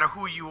like no matter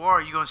who you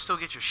are, you're gonna still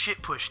get your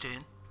shit pushed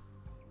in.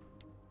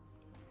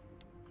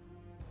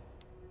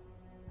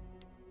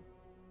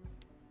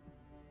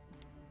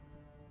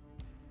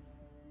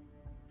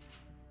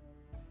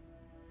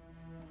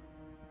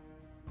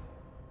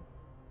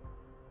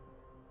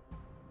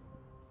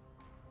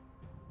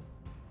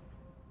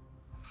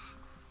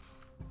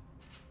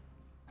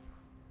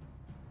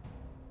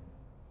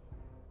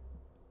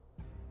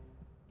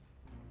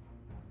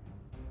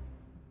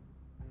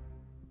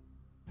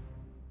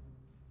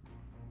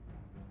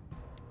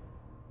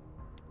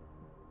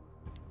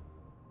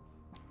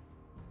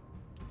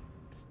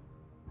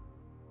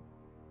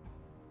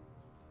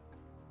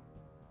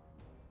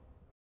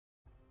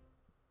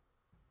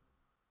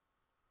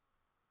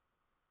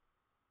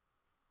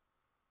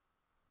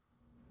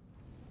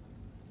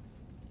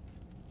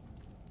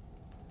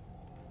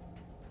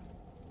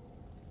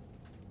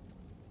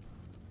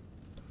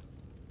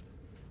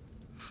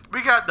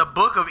 We got the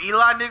Book of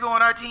Eli nigga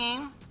on our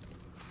team.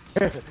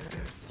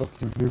 Fuck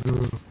you,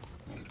 nigga.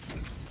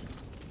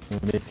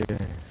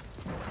 Nigga.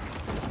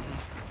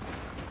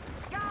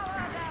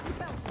 Scour their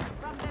filth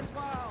from this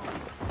world.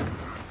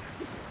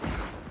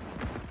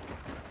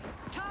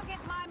 Target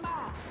my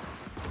mark.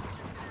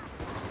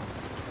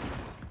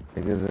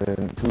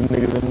 Two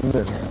niggas in the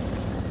middle.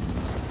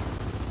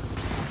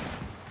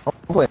 I'm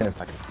playing this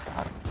like a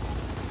god.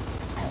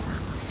 I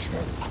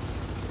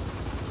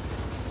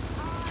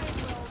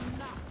will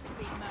not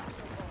be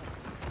merciful.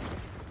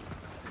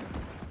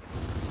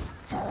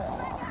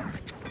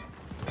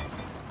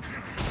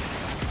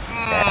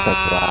 That's a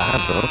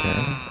lie, bro. Okay.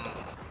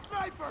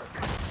 Sniper!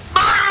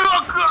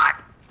 Oh god!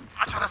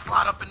 I try to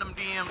slide up in them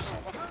DMs.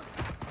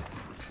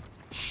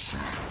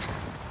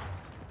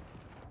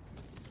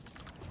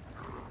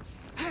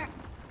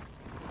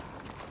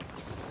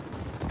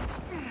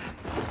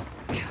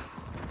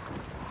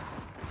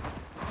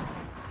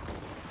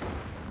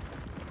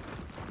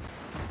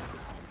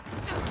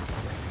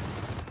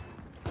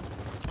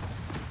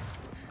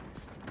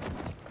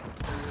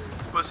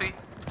 Pussy.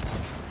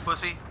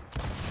 Pussy.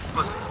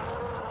 Pussy.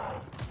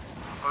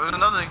 Oh, there's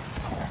another thing.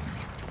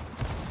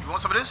 You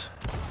want some of this?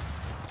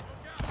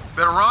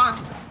 Better run.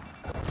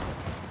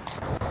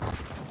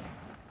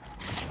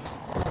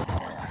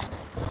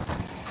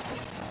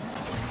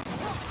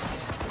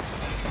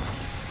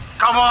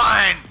 Come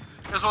on!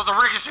 This was a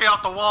ricochet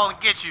off the wall and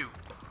get you.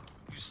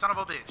 You son of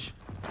a bitch.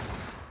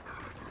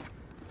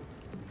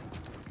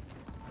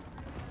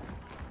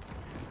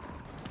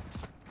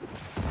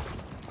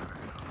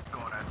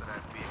 Going after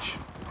that bitch.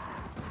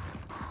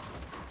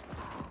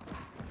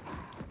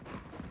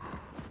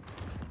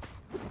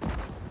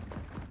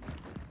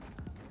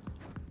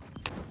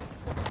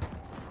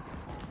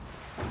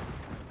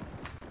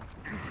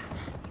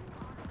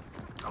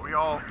 Are we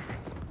all?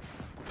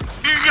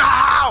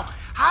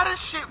 How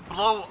does shit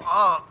blow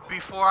up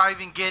before I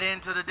even get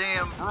into the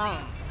damn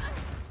room?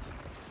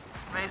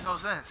 Makes no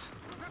sense.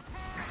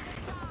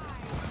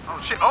 Oh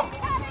shit! Oh,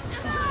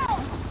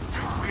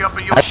 we up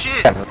in your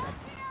shit. Yeah,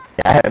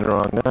 I had the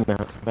wrong gun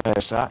now. I had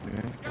a shot,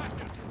 man.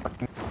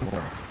 Fucking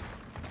yeah.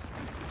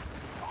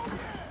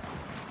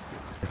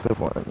 It's a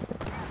one, man.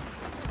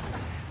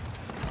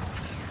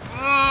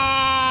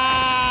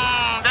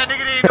 That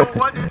nigga didn't know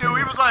what to do.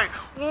 He was like,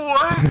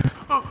 what?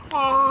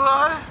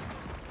 What?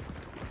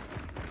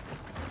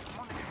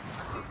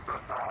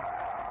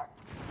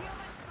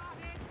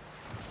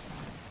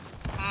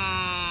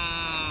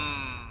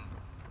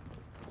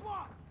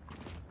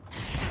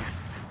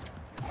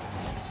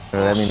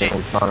 That means Shit.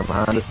 they spawning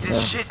behind us.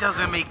 This shit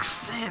doesn't make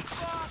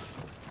sense.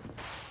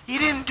 He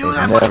didn't do It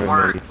that much never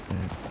work. made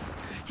sense.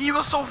 He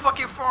was so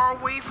fucking far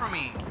away from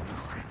me.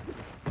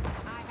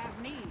 I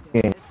have need of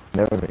Yeah, this.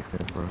 never makes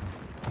sense, bro.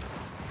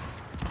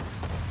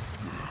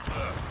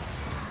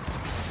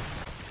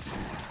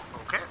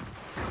 Okay.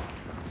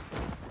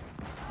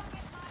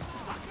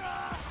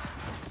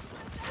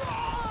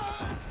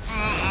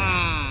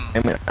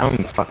 I mean, I'm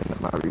fucking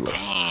up my reload.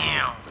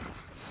 Damn.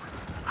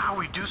 How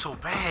we do so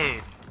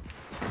bad?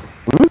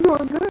 We was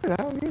doing good. I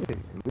don't get it.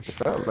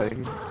 What's up, like?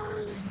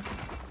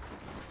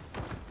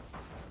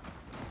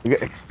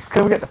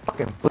 Cause we got the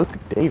fucking Book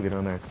of David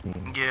on our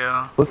team.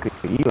 Yeah. Book of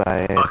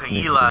Eli. Fuck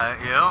Eli,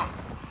 yeah.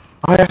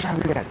 Oh, that's right.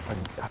 We got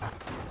fucking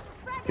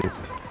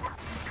his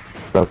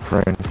love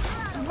friend.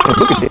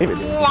 Book of David.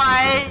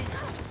 Why?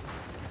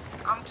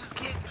 I'm just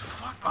getting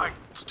fucked by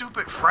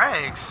stupid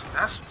frags.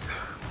 That's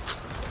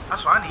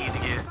what I need to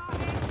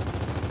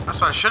get. That's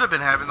what should have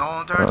been happening the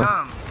whole entire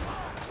time.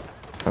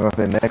 I'm gonna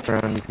say next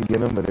round you can get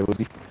him, but it would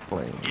be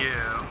flame.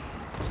 Yeah.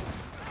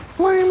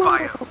 Flame.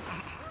 Fire.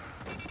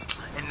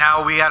 And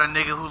now we got a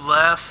nigga who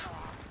left.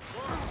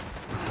 Oh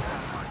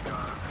my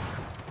god.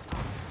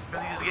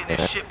 Because he's getting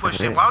his shit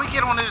pushed in. Why we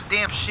get on this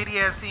damn shitty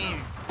ass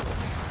team?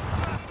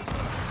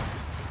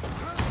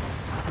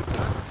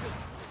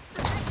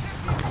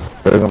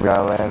 But it's gonna be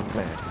our last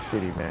match. A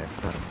shitty match.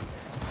 Huh?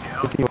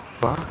 Yeah. 50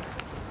 o'clock?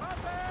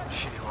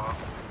 Shitty walk.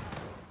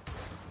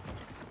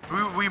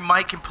 We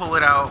might can pull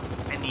it out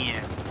in the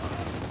end.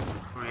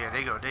 Oh yeah, there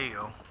you go, there you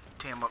go.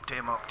 Tear him up, tear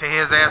him up. Tear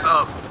his ass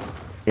up.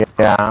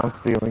 Yeah, I'm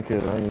stealing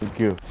kills. I ain't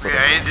kill.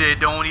 Yeah, it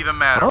don't even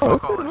matter. Oh,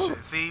 Fuck all that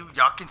shit. See,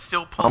 y'all can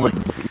still pull it.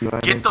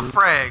 Get the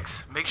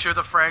frags. Make sure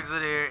the frags are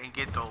there and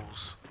get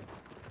those.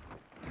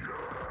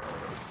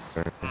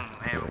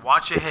 And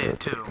watch your head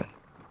too.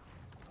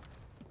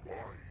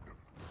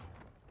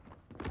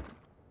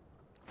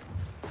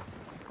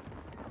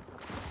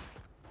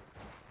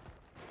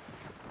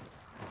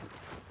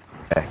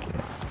 Back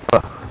in.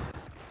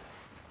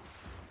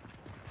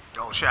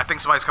 Oh shit, I think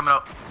somebody's coming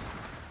up.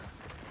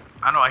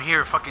 I know, I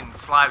hear fucking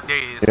slide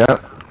days.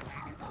 Yep.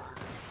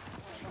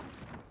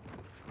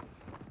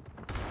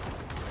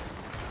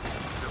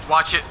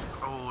 Watch it.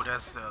 Oh,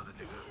 that's the other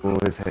nigga. Pull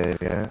his head,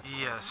 yeah.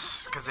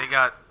 Yes, cause they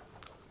got.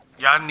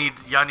 Y'all need.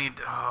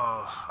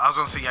 I was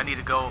gonna say y'all need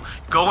to go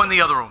in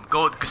the other room.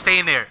 Stay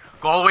in there.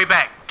 Go all the way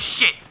back.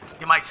 Shit,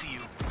 they might see you.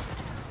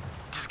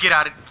 Just get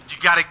out of. You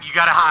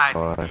gotta hide.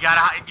 Oh, You gotta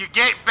hide. You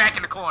get back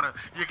in the corner.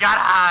 You gotta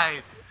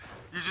hide.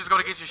 You're just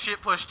gonna get your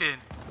shit pushed in.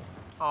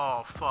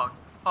 Oh fuck.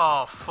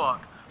 Oh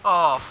fuck.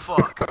 Oh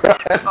fuck.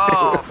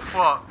 Oh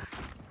fuck.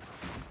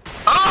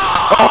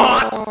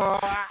 Oh!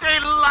 They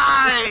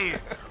lied!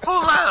 Who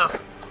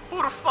left?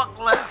 Who the fuck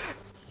left?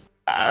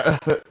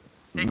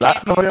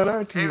 Not somebody on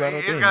our team, I don't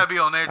It's think. gotta be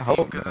on their I team.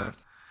 hope Cause not.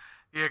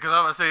 yeah, because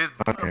I'm gonna say it's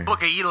Okay.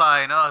 Book of Eli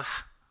and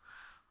us.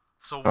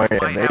 So we Oh yeah,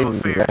 might have a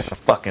fair that's a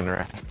fucking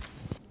right.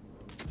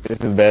 This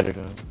is better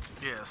though.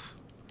 Yes.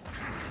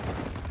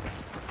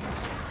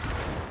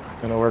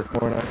 Gonna work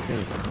more than I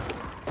think.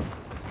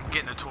 I'm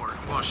getting the torque.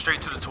 I'm going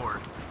straight to the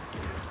torque.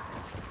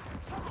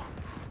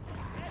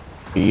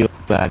 You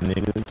bad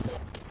niggas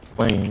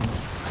playing.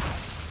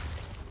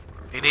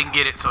 They didn't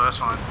get it, so that's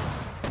fine.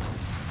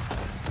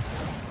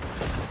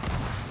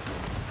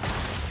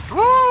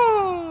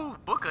 Woo!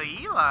 Book of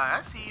Eli,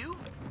 I see you.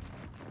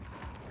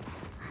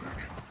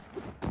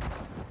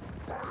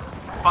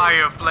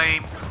 Fire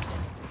flame.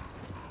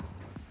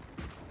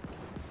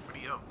 Where'd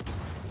he go?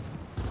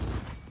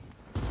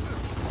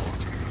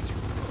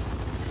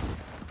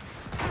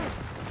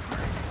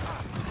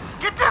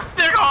 Get this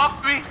nigga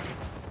off me!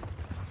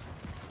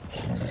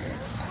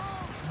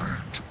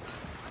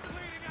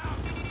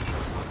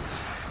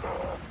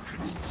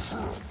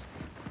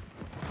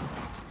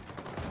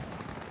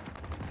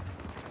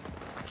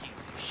 I can't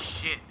see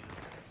shit,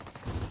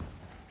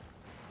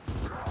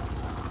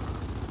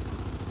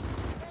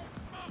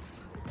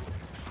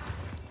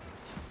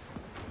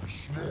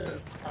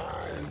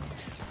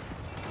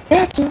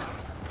 Gotcha.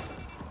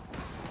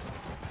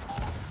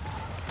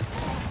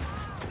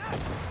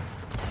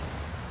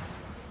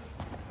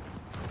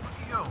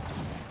 Yo,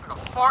 like a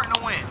fart in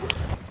the wind.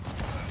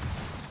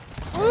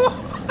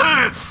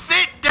 Ooh.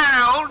 Sit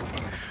down.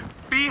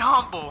 Be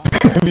humble.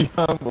 Be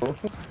humble.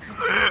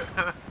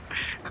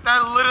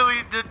 That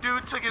literally, the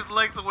dude took his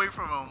legs away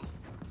from him.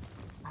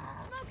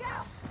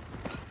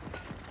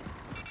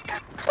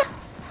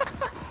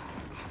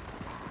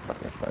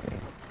 Fucking funny.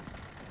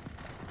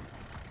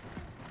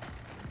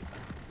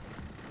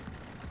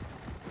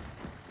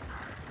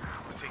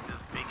 I'm gonna take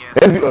this big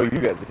ass. Oh, you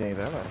got the change.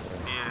 I'm not sure.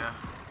 Yeah.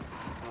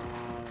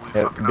 Ooh, we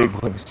That fucking big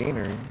up. boy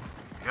machinery.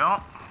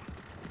 Yup.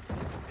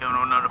 You don't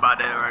know nothing about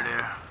that right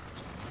there.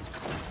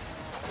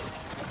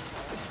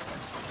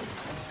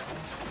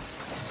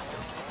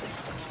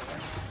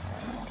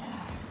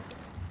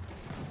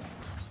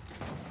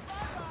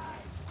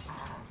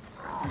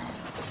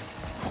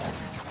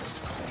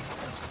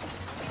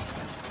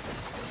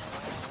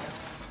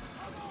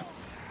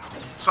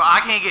 So I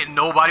can't get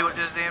nobody with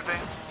this damn thing?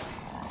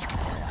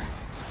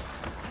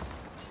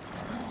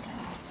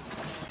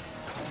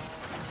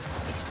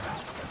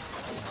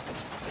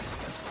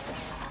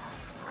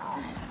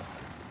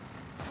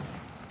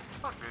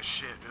 Fuck this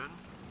shit, dude.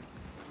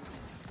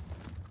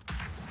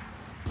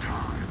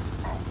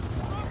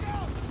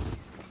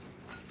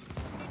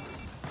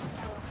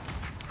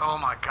 Oh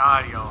my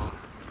god, yo.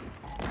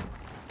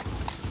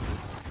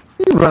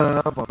 You running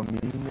up on me,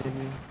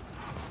 nigga.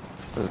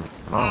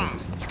 What's wrong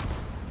with you?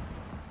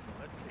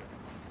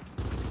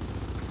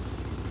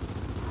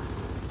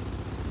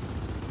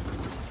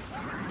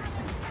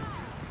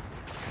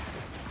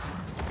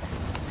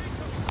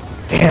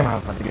 Damn, I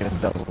was about to get a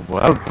double, boy.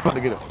 I was about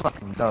to get a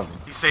fucking double.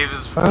 He saved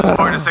his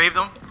partner saved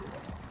him.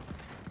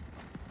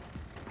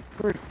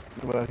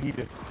 Well, he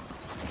just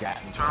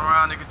got me. Turn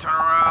around, nigga, turn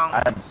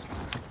around.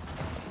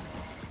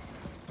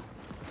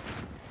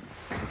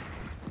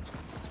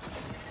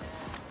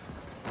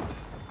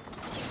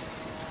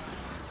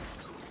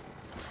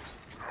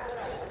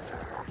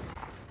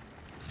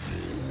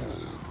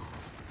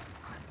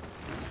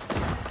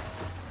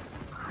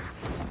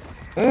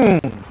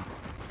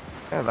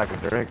 That's like a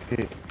direct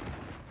hit.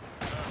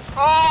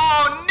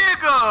 Oh,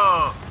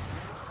 nigga!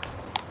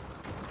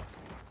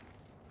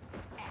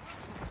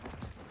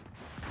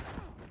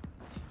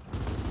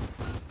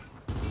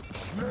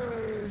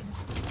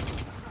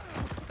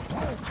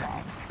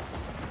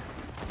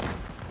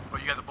 Oh,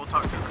 you got the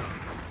Botox too?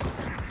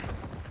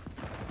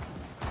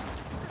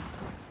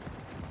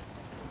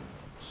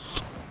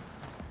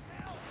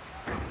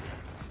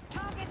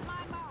 Target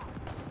my mark.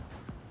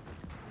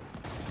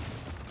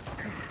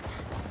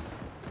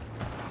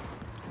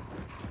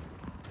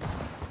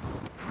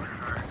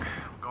 Alright,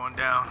 I'm going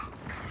down.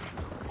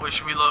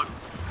 Wish me luck.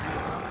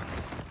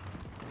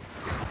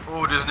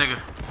 Oh, this nigga.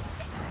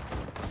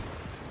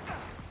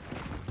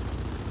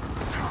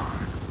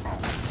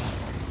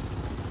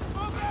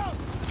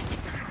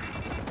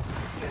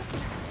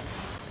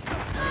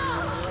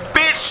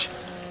 Bitch!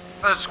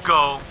 Let's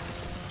go.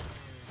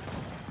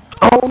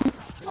 Oh!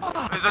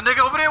 There's a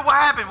nigga over there. What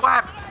happened? What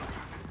happened?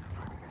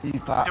 He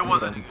popped. There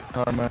was a me. nigga.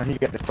 Karma, he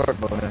got the short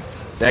bow now.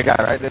 That guy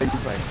right there, you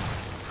like,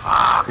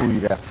 Fuck. ooh, you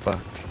got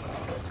fucked.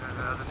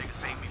 The other nigga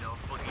saved me though.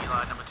 Book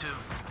Eli number 2.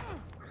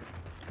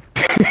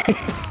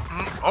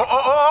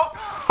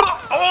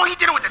 Oh, he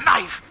did it with the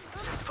knife. He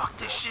said, fuck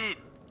this shit.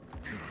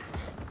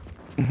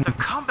 The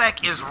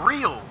comeback is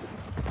real.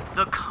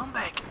 The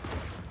comeback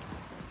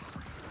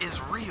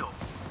is real.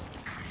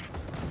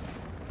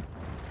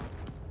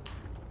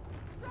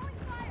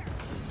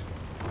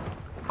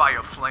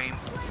 Fire flame.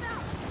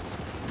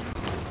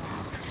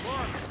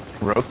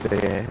 Roast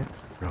their ass.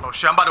 Oh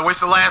shit, I'm about to waste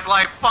the last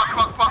life. Fuck. You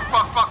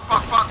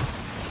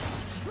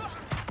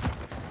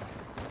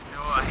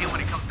know, I hate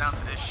when it comes down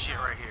to this shit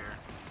right here.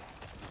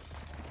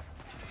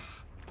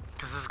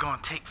 Cause this is gonna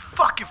take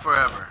fucking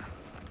forever.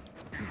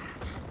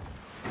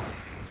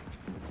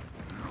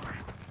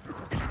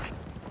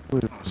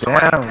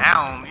 Somebody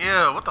down.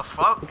 Yeah, what the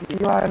fuck?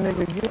 Eli,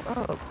 nigga, get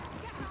up.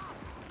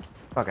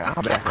 Fuck it,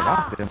 I'm back.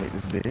 I'll still make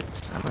this bitch.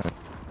 I'm gonna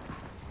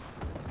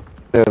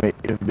still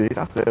make this bitch.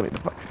 I still make the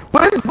fuck.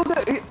 What is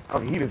that? Oh,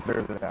 he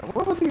deserves it out.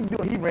 What was he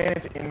doing? He ran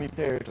into enemy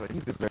territory. He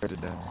deserved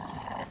it down.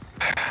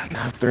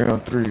 Now it's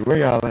 3-on-3. Where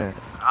y'all at?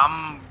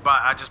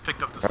 I just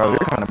picked up the Oh, song. you're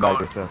kind of by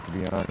yourself, to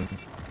be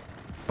honest.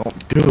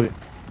 Don't do it.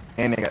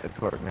 And they got the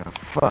torque now.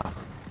 Fuck.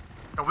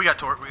 Oh, we got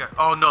torque.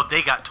 Oh no,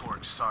 they got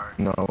torque. Sorry.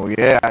 No,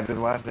 yeah, I just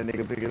watched that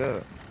nigga pick it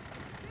up.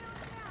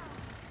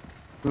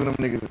 Two of them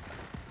niggas.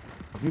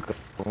 If you could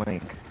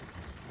flank,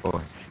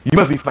 boy, you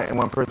must be fighting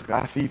one person.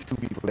 I see two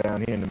people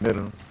down here in the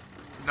middle.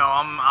 No,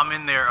 I'm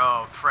in their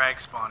frag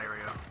spawn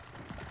area.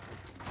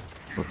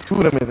 Well, two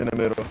of them is in the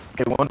middle.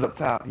 Okay, one's up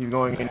top. He's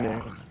going in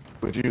there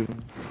with you.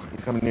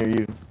 He's coming near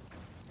you.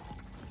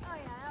 Oh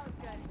yeah, that was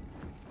good.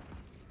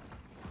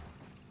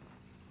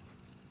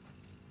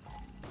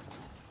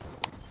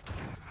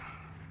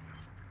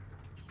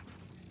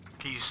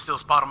 Can you still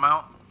spot him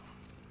out?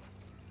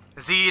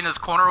 Is he in his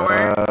corner over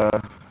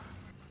here?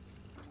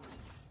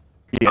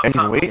 Yeah, Up he's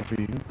top. waiting for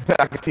you.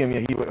 I can see him.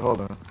 Yeah,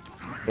 hold on.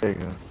 There you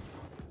go.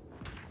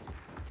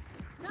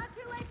 Not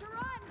too late to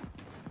run.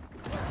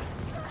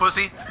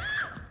 Pussy.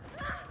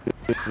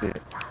 Good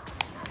shit.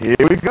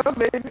 Here we go,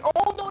 baby.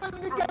 Oh no, that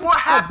nigga got me. What Oh,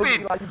 happened? Boogie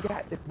Eli, you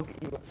got this,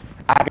 Boogie Eli.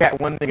 I got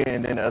one nigga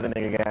and then the other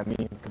nigga got me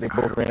because they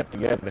both ran up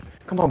together.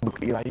 Come on,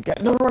 Boogie Eli, you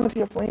got no run into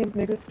your flames,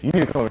 nigga. You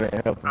need to come over there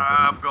and help him.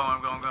 I'm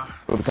going.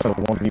 It was kind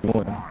of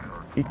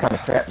 1v1. He kind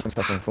of trapped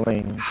himself in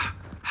flames.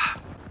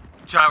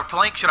 Should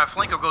I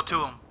flank or go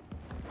to him?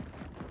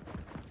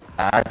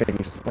 I think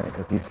he should flank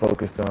because he's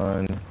focused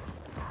on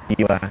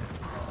Eli.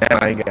 And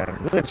I got him.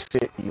 Good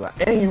shit, Eli.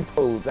 And you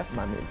pose. That's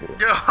my nigga.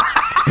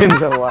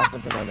 Denzel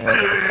Washington on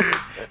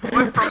that.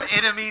 Went from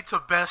enemy to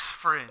best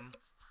friend.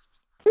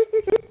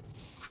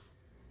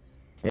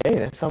 Hey,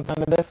 that's sometimes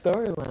the best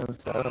storylines.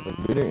 Start off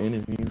with bitter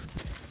enemies.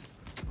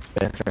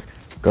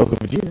 Go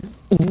Vegeta.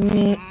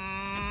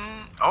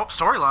 Oh,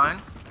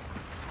 storyline.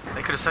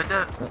 They could have said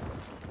that.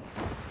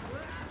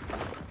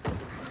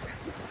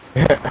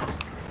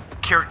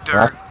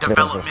 Character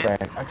development.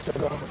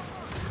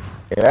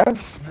 Yeah,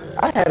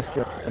 I had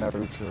skill in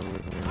Naruto.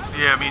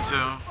 Yeah, me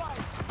too.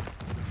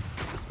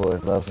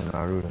 Boys love some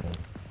Naruto.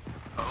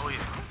 Oh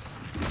yeah.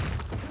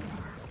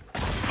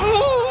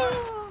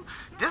 Ooh,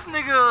 this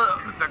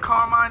nigga, the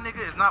Carmine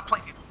nigga, is not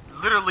playing.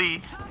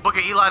 Literally, Book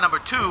of Eli number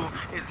 2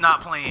 is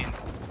not playing.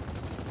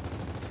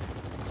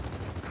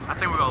 I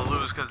think we're gonna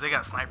lose because they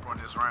got sniper on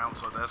this round,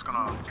 so that's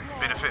gonna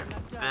benefit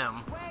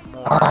them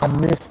more. Oh, I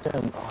missed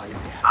them. Oh yeah.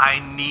 I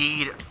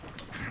need.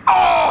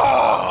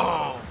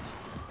 Oh!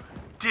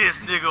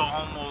 This nigga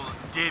almost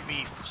did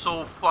me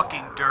so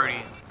fucking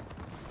dirty.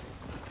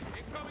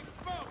 Incoming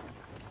smoke.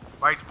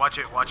 Right, watch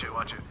it.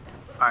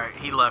 Alright,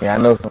 he left. Yeah, I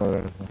know some of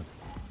those.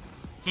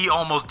 He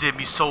almost did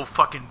me so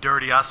fucking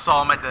dirty. I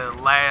saw him at the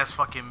last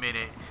fucking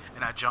minute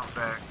and I jumped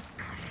back.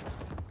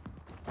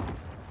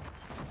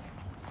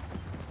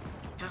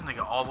 This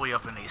nigga all the way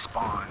up in they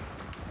spawn.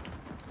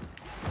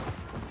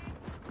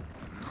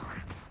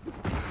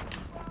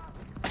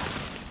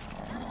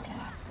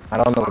 I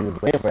don't know what he was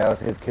waiting for. That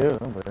was his kill,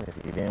 but if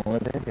he didn't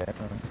want to take that,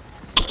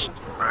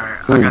 Right,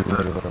 I got the.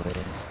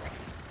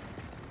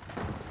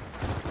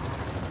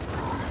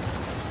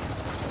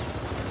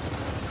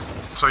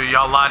 So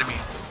y'all lie to me.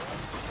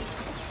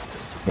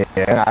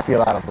 Yeah, I see a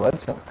lot of blood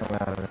chunks coming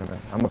out of it.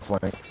 I'm a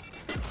flank.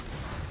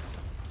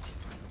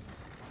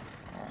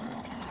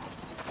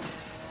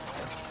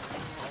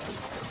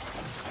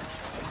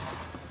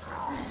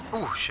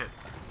 Ooh, shit.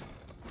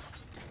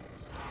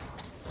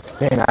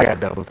 Dang, I got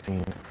double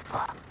teamed.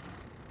 Fuck.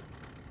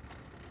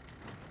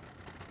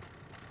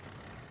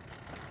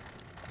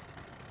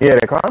 Yeah,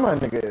 the Karma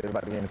nigga is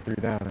about to be in the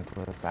 3,000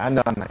 club, so I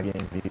know I'm not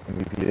getting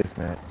MVP this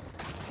match.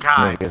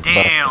 God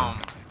damn.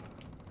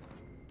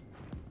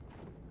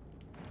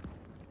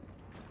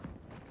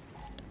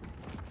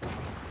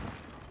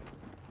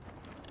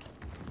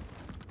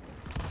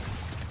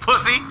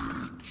 Pussy.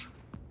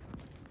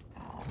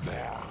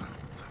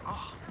 So,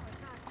 oh,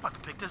 I'm about to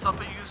pick this up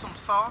and use some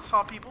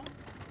saw people.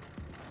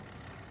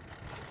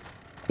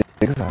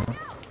 Big song.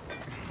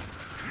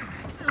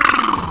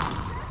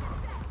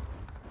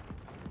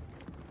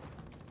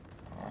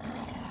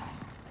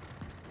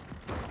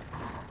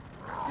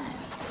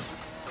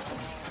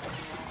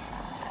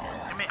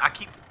 I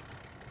keep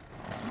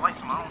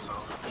slicing my own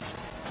self.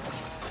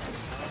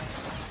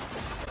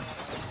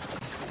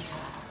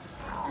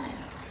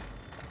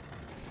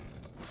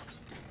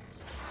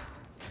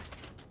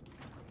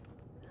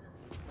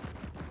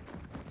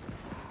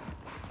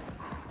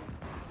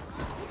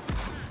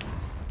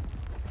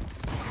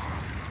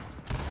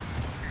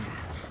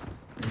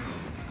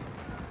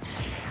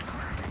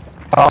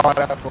 Oh,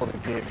 that's supposed to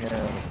get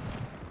him.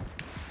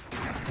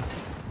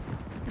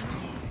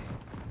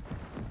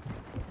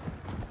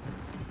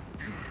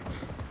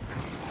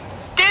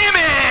 Damn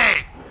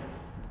it!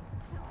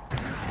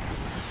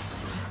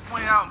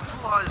 Point out and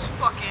pull out his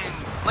fucking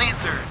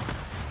lancer.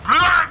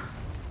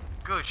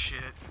 Good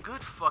shit.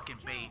 Good fucking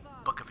bait,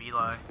 Buck of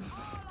Eli.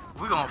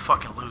 We gonna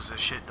fucking lose this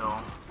shit though.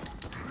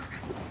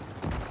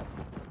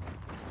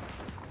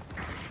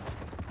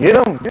 Get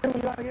him! Get him!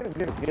 You gotta get him!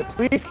 Get him! Get him.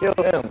 Please kill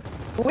him!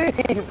 Please!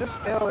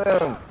 Just kill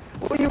him!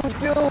 What are you doing?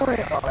 Oh, I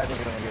think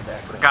you're gonna get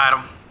that. Got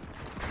him.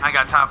 I ain't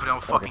got time for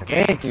them fucking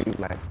games. Thank you.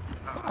 Like,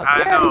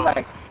 I know.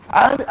 Like,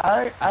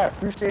 I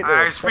appreciate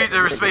I respect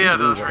the respect of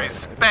those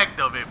respect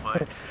of it,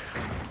 but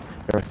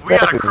we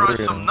gotta crunch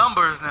some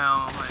numbers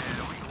now, man.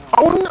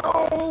 Oh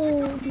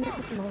no!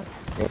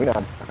 Yeah, we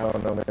not. I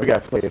don't know, man. We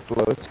gotta play it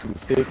slow. It's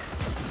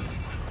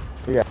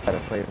 2-6. We gotta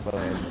play it slow.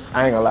 And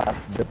I ain't gonna lie.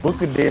 The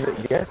Booker did it.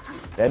 Yes,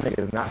 that nigga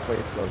does not play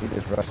slow. He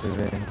just rushes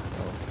in.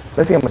 So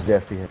let's see how much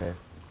deaths he has.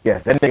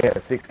 Yes, that nigga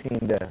has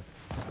 16 deaths.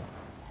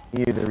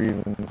 He is the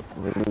reason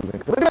we're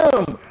losing. Look at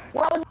him!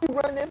 Why would you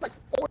run? There's like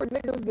 4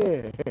 niggas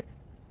there.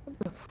 What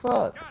the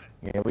fuck?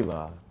 Yeah, we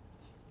lost.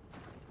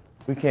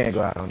 We can't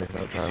go out on this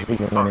outside. We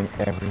can win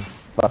every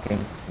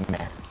fucking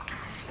match.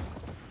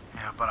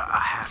 Yeah, but I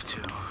have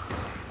to.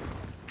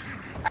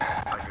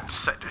 I can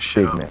set this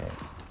shit up. Man.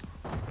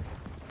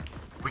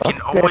 We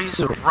can always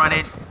run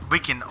it. We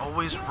can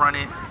always run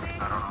it.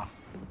 I don't know.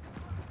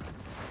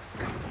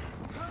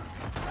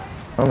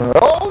 Oh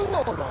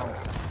no!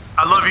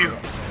 I love you.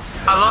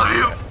 I love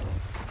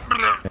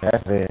you.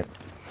 That's it.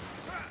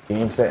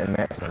 Game, set, and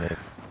match on it.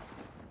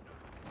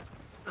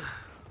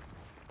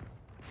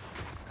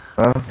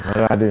 Huh? What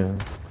do I do?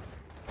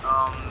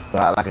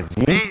 Like a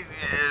G?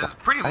 It's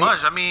pretty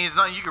much. I mean, it's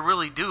nothing you can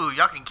really do.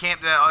 Y'all can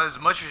camp that as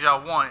much as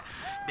y'all want.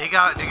 They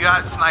got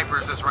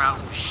snipers this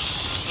round.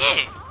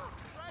 Shit.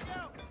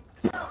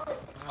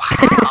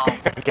 Wow.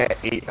 I got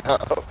 8. I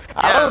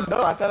don't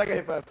know. I thought I got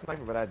hit by a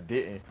sniper, but I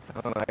didn't.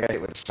 I don't know. I got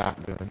hit with a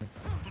shotgun.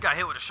 You got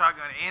hit with a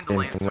shotgun and the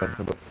lancer.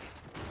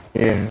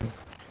 Yeah.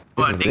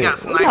 But they got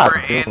sniper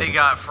and they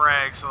got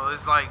frag, so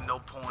it's like no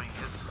point.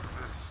 It's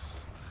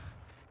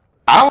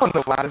I don't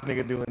know why this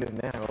nigga doing this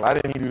now. Why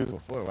didn't he do this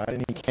before? Why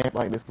didn't he camp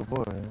like this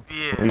before? Man?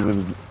 Yeah. He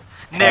was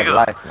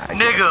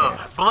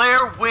nigga,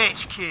 Blair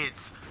Witch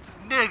kids.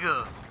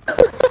 Nigga.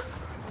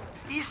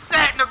 He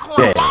sat in the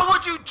corner. Yeah. Why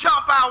would you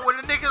jump out when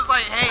the nigga's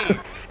like, hey,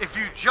 if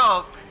you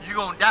jump, you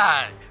gonna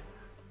die?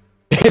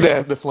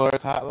 The floor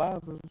is hot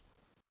lava.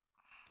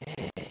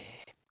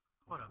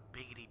 What a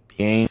biggity bitch.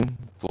 Game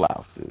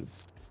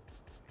blouses.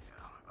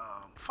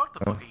 Fuck the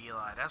Book of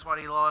Eli. That's why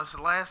they lost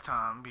the last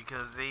time,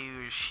 because they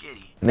were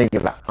shitty.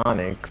 Niggas like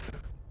Onyx.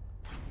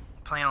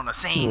 Playing on the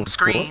same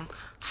screen.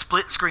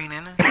 Split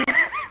screening.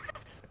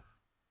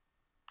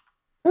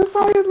 That's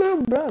probably his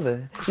little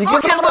brother.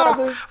 Fuck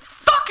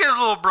his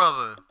little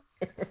brother.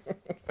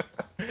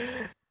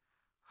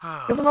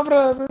 Give him my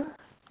brother.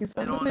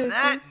 And on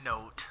that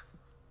note,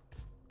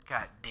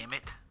 god damn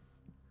it.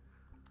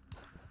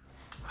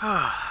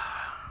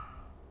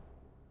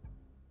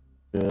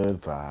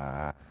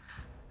 Goodbye.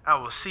 I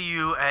will see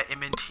you at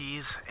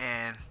MNT's,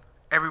 and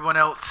everyone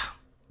else,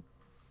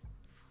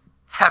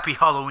 happy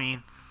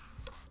Halloween.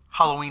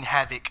 Halloween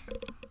Havoc.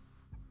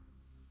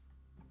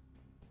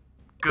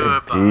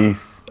 Goodbye.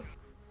 Peace.